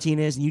Carlos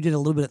Martinez, and you did a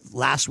little bit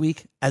last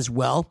week as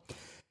well.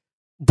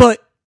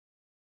 But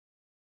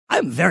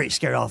I'm very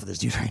scared off of this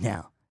dude right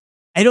now.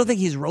 I don't think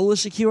his role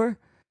is secure.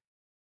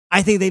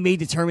 I think they may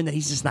determine that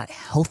he's just not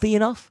healthy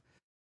enough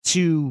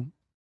to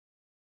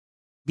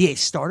be a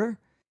starter.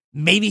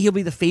 Maybe he'll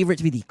be the favorite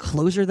to be the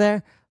closer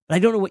there, but I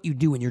don't know what you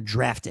do when you're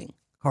drafting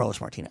Carlos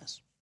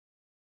Martinez.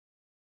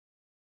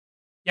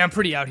 Yeah, I'm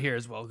pretty out here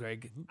as well,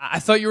 Greg. I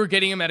thought you were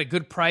getting him at a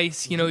good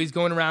price. You know, he's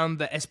going around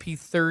the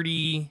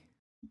SP30,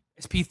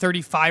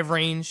 SP35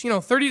 range,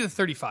 30 to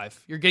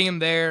 35. You're getting him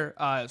there.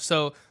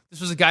 So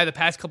this was a guy the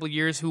past couple of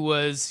years who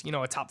was,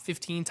 a top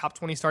 15, top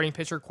 20 starting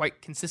pitcher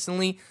quite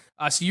consistently.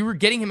 So you were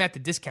getting him at the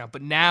discount.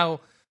 But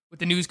now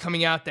with the news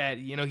coming out that,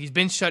 he's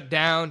been shut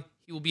down,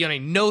 he will be on a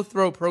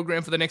no-throw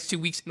program for the next 2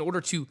 weeks in order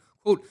to,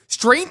 quote,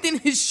 strengthen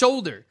his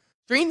shoulder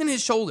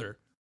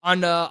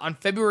on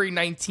February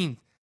 19th.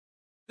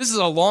 This is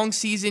a long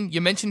season.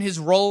 You mentioned his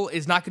role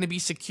is not going to be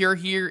secure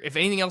here. If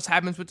anything else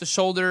happens with the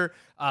shoulder,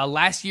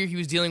 last year he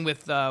was dealing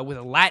with a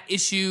lat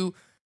issue.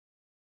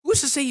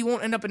 Who's to say he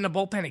won't end up in the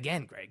bullpen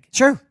again, Greg?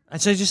 Sure,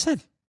 that's what I just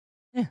said.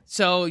 Yeah.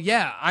 So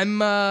yeah,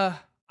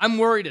 I'm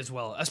worried as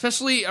well,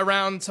 especially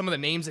around some of the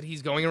names that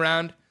he's going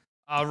around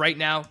right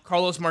now.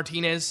 Carlos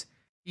Martinez,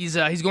 he's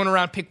going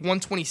around pick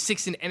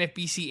 126 in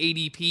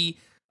NFBC ADP.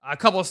 A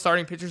couple of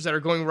starting pitchers that are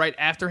going right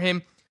after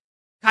him.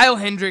 Kyle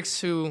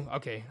Hendricks,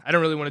 I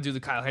don't really want to do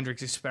the Kyle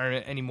Hendricks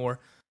experiment anymore.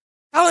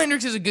 Kyle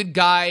Hendricks is a good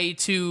guy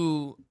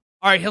he'll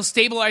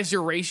stabilize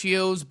your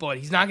ratios, but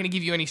he's not going to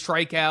give you any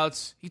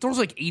strikeouts. He throws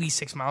like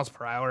 86 miles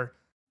per hour.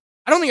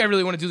 I don't think I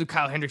really want to do the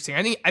Kyle Hendricks thing.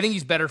 I think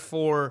he's better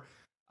for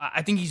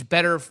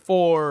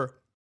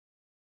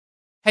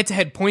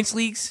head-to-head points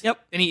leagues than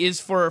he is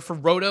for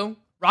Roto.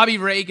 Robbie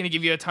Ray going to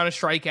give you a ton of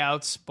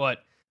strikeouts,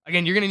 but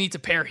again, you're going to need to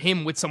pair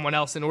him with someone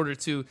else in order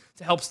to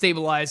help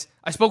stabilize.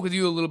 I spoke with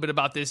you a little bit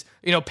about this.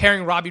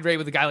 Pairing Robbie Ray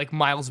with a guy like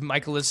Miles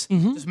Mikolas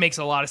just makes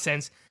a lot of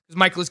sense. Because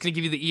Mikolas is going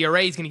to give you the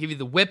ERA, he's going to give you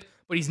the whip,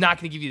 but he's not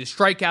going to give you the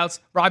strikeouts.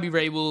 Robbie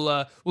Ray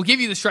will give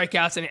you the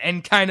strikeouts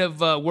and kind of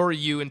worry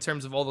you in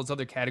terms of all those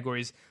other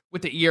categories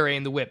with the ERA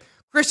and the whip.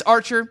 Chris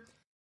Archer,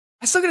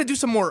 I still got to do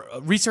some more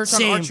research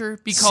on Archer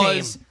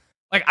because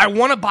I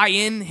want to buy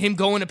in him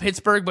going to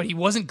Pittsburgh, but he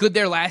wasn't good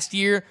there last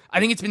year.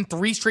 I think it's been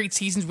 3 straight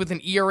seasons with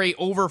an ERA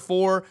over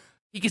 4.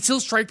 He can still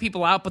strike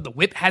people out, but the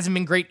whip hasn't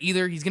been great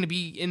either. He's going to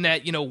be in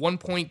that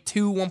 1.2,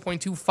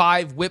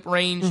 1.25 whip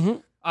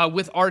range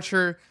with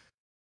Archer.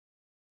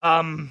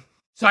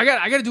 So I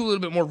got to do a little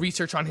bit more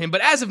research on him.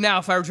 But as of now,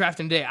 if I were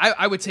drafting today,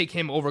 I would take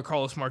him over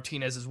Carlos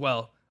Martinez as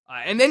well.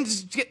 And then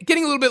just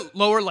getting a little bit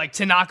lower, like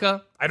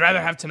Tanaka. I'd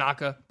rather have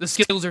Tanaka. The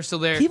skills are still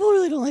there. People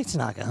really don't like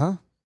Tanaka, huh?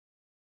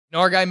 No,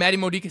 our guy Matty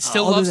Modica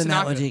still loves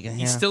Tanaka. Modica,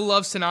 He still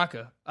loves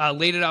Tanaka.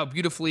 Laid it out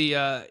beautifully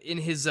in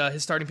his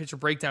starting pitcher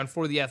breakdown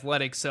for the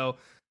Athletics. So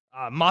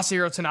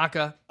Masahiro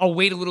Tanaka, I'll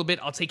wait a little bit.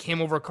 I'll take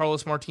him over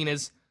Carlos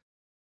Martinez.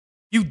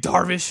 Yu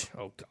Darvish.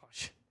 Oh,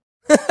 gosh.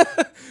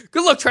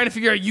 Good luck trying to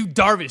figure out Yu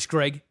Darvish,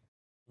 Greg.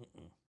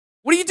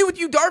 What do you do with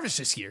Yu Darvish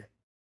this year?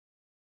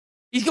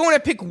 He's going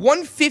at pick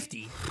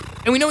 150,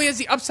 and we know he has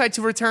the upside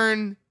to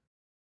return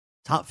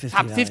top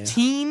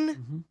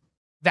 15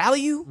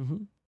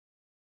 value.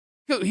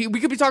 We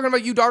could be talking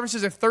about Yu Darvish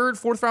as a third,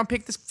 fourth round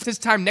pick this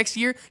time next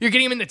year. You're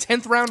getting him in the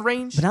 10th round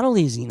range. But not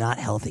only is he not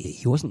healthy,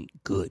 he wasn't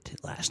good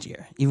last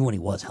year, even when he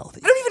was healthy.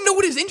 I don't even know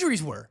what his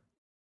injuries were.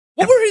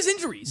 What were his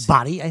injuries?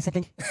 Body, I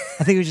think.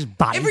 I think it was just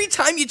body. Every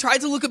time you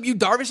tried to look up Yu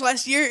Darvish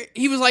last year,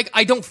 he was like,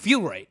 I don't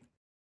feel right.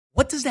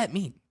 What does that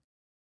mean?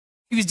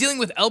 He was dealing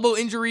with elbow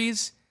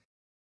injuries.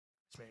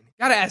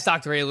 Got to ask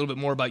Dr. A a little bit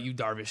more about Yu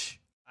Darvish.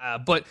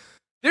 But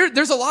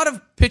there's a lot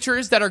of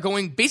pitchers that are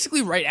going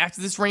basically right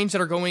after this range that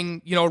are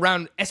going,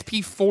 around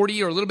SP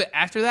 40 or a little bit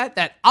after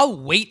that I'll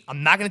wait.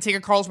 I'm not going to take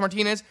a Carlos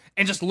Martinez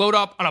and just load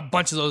up on a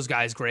bunch of those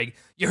guys, Greg.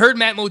 You heard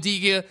Matt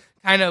Modiga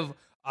kind of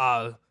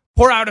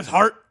pour out his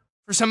heart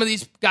for some of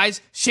these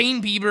guys.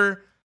 Shane Bieber,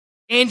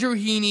 Andrew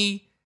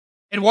Heaney,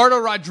 Eduardo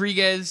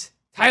Rodriguez,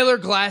 Tyler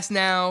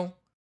Glasnow,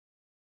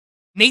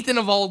 Nathan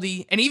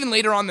Eovaldi, and even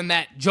later on than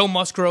that, Joe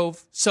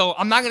Musgrove. So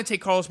I'm not going to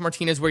take Carlos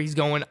Martinez where he's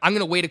going. I'm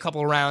going to wait a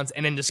couple of rounds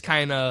and then just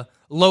kind of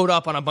load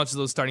up on a bunch of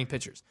those starting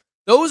pitchers.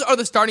 Those are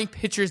the starting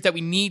pitchers that we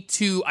need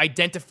to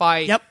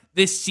identify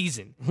this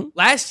season.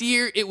 Last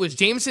year, it was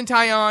Jameson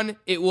Taillon.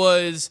 It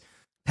was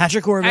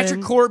Patrick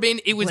Corbin.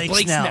 It was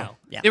Blake Snell.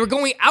 Yeah. They were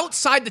going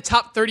outside the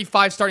top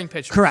 35 starting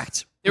pitchers.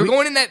 Correct. They were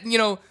going in that,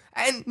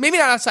 and maybe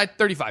not outside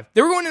 35.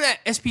 They were going in that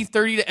SP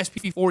 30 to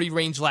SP 40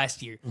 range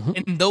last year.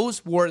 And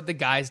those were the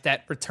guys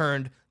that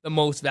returned the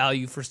most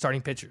value for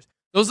starting pitchers.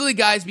 Those are the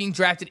guys being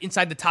drafted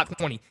inside the top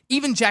 20.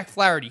 Even Jack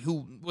Flaherty,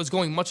 who was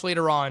going much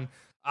later on,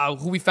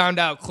 who we found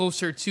out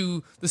closer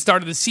to the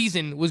start of the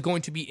season was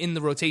going to be in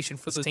the rotation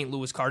for the St.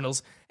 Louis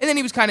Cardinals. And then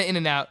he was kind of in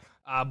and out,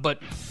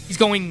 but he's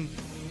going,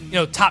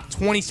 top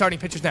 20 starting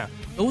pitchers now.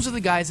 Those are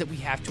the guys that we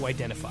have to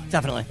identify.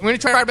 Definitely. We're going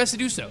to try our best to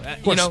do so.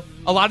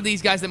 A lot of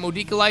these guys that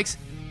Modica likes,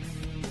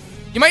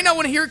 you might not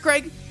want to hear it,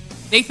 Craig.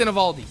 Nathan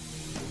Eovaldi.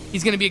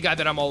 He's going to be a guy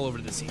that I'm all over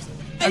this season.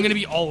 I'm going to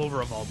be all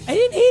over Eovaldi. I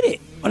didn't hate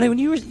it. When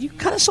you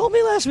kind of sold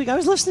me last week. I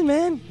was listening,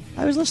 man.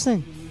 I was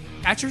listening.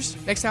 Catchers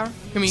next hour?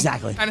 Can we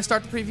kind of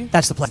start the preview?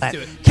 That's the plan. Let's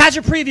do it.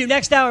 Catcher preview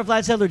next hour.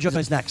 Vlad Sedler joins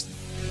us next.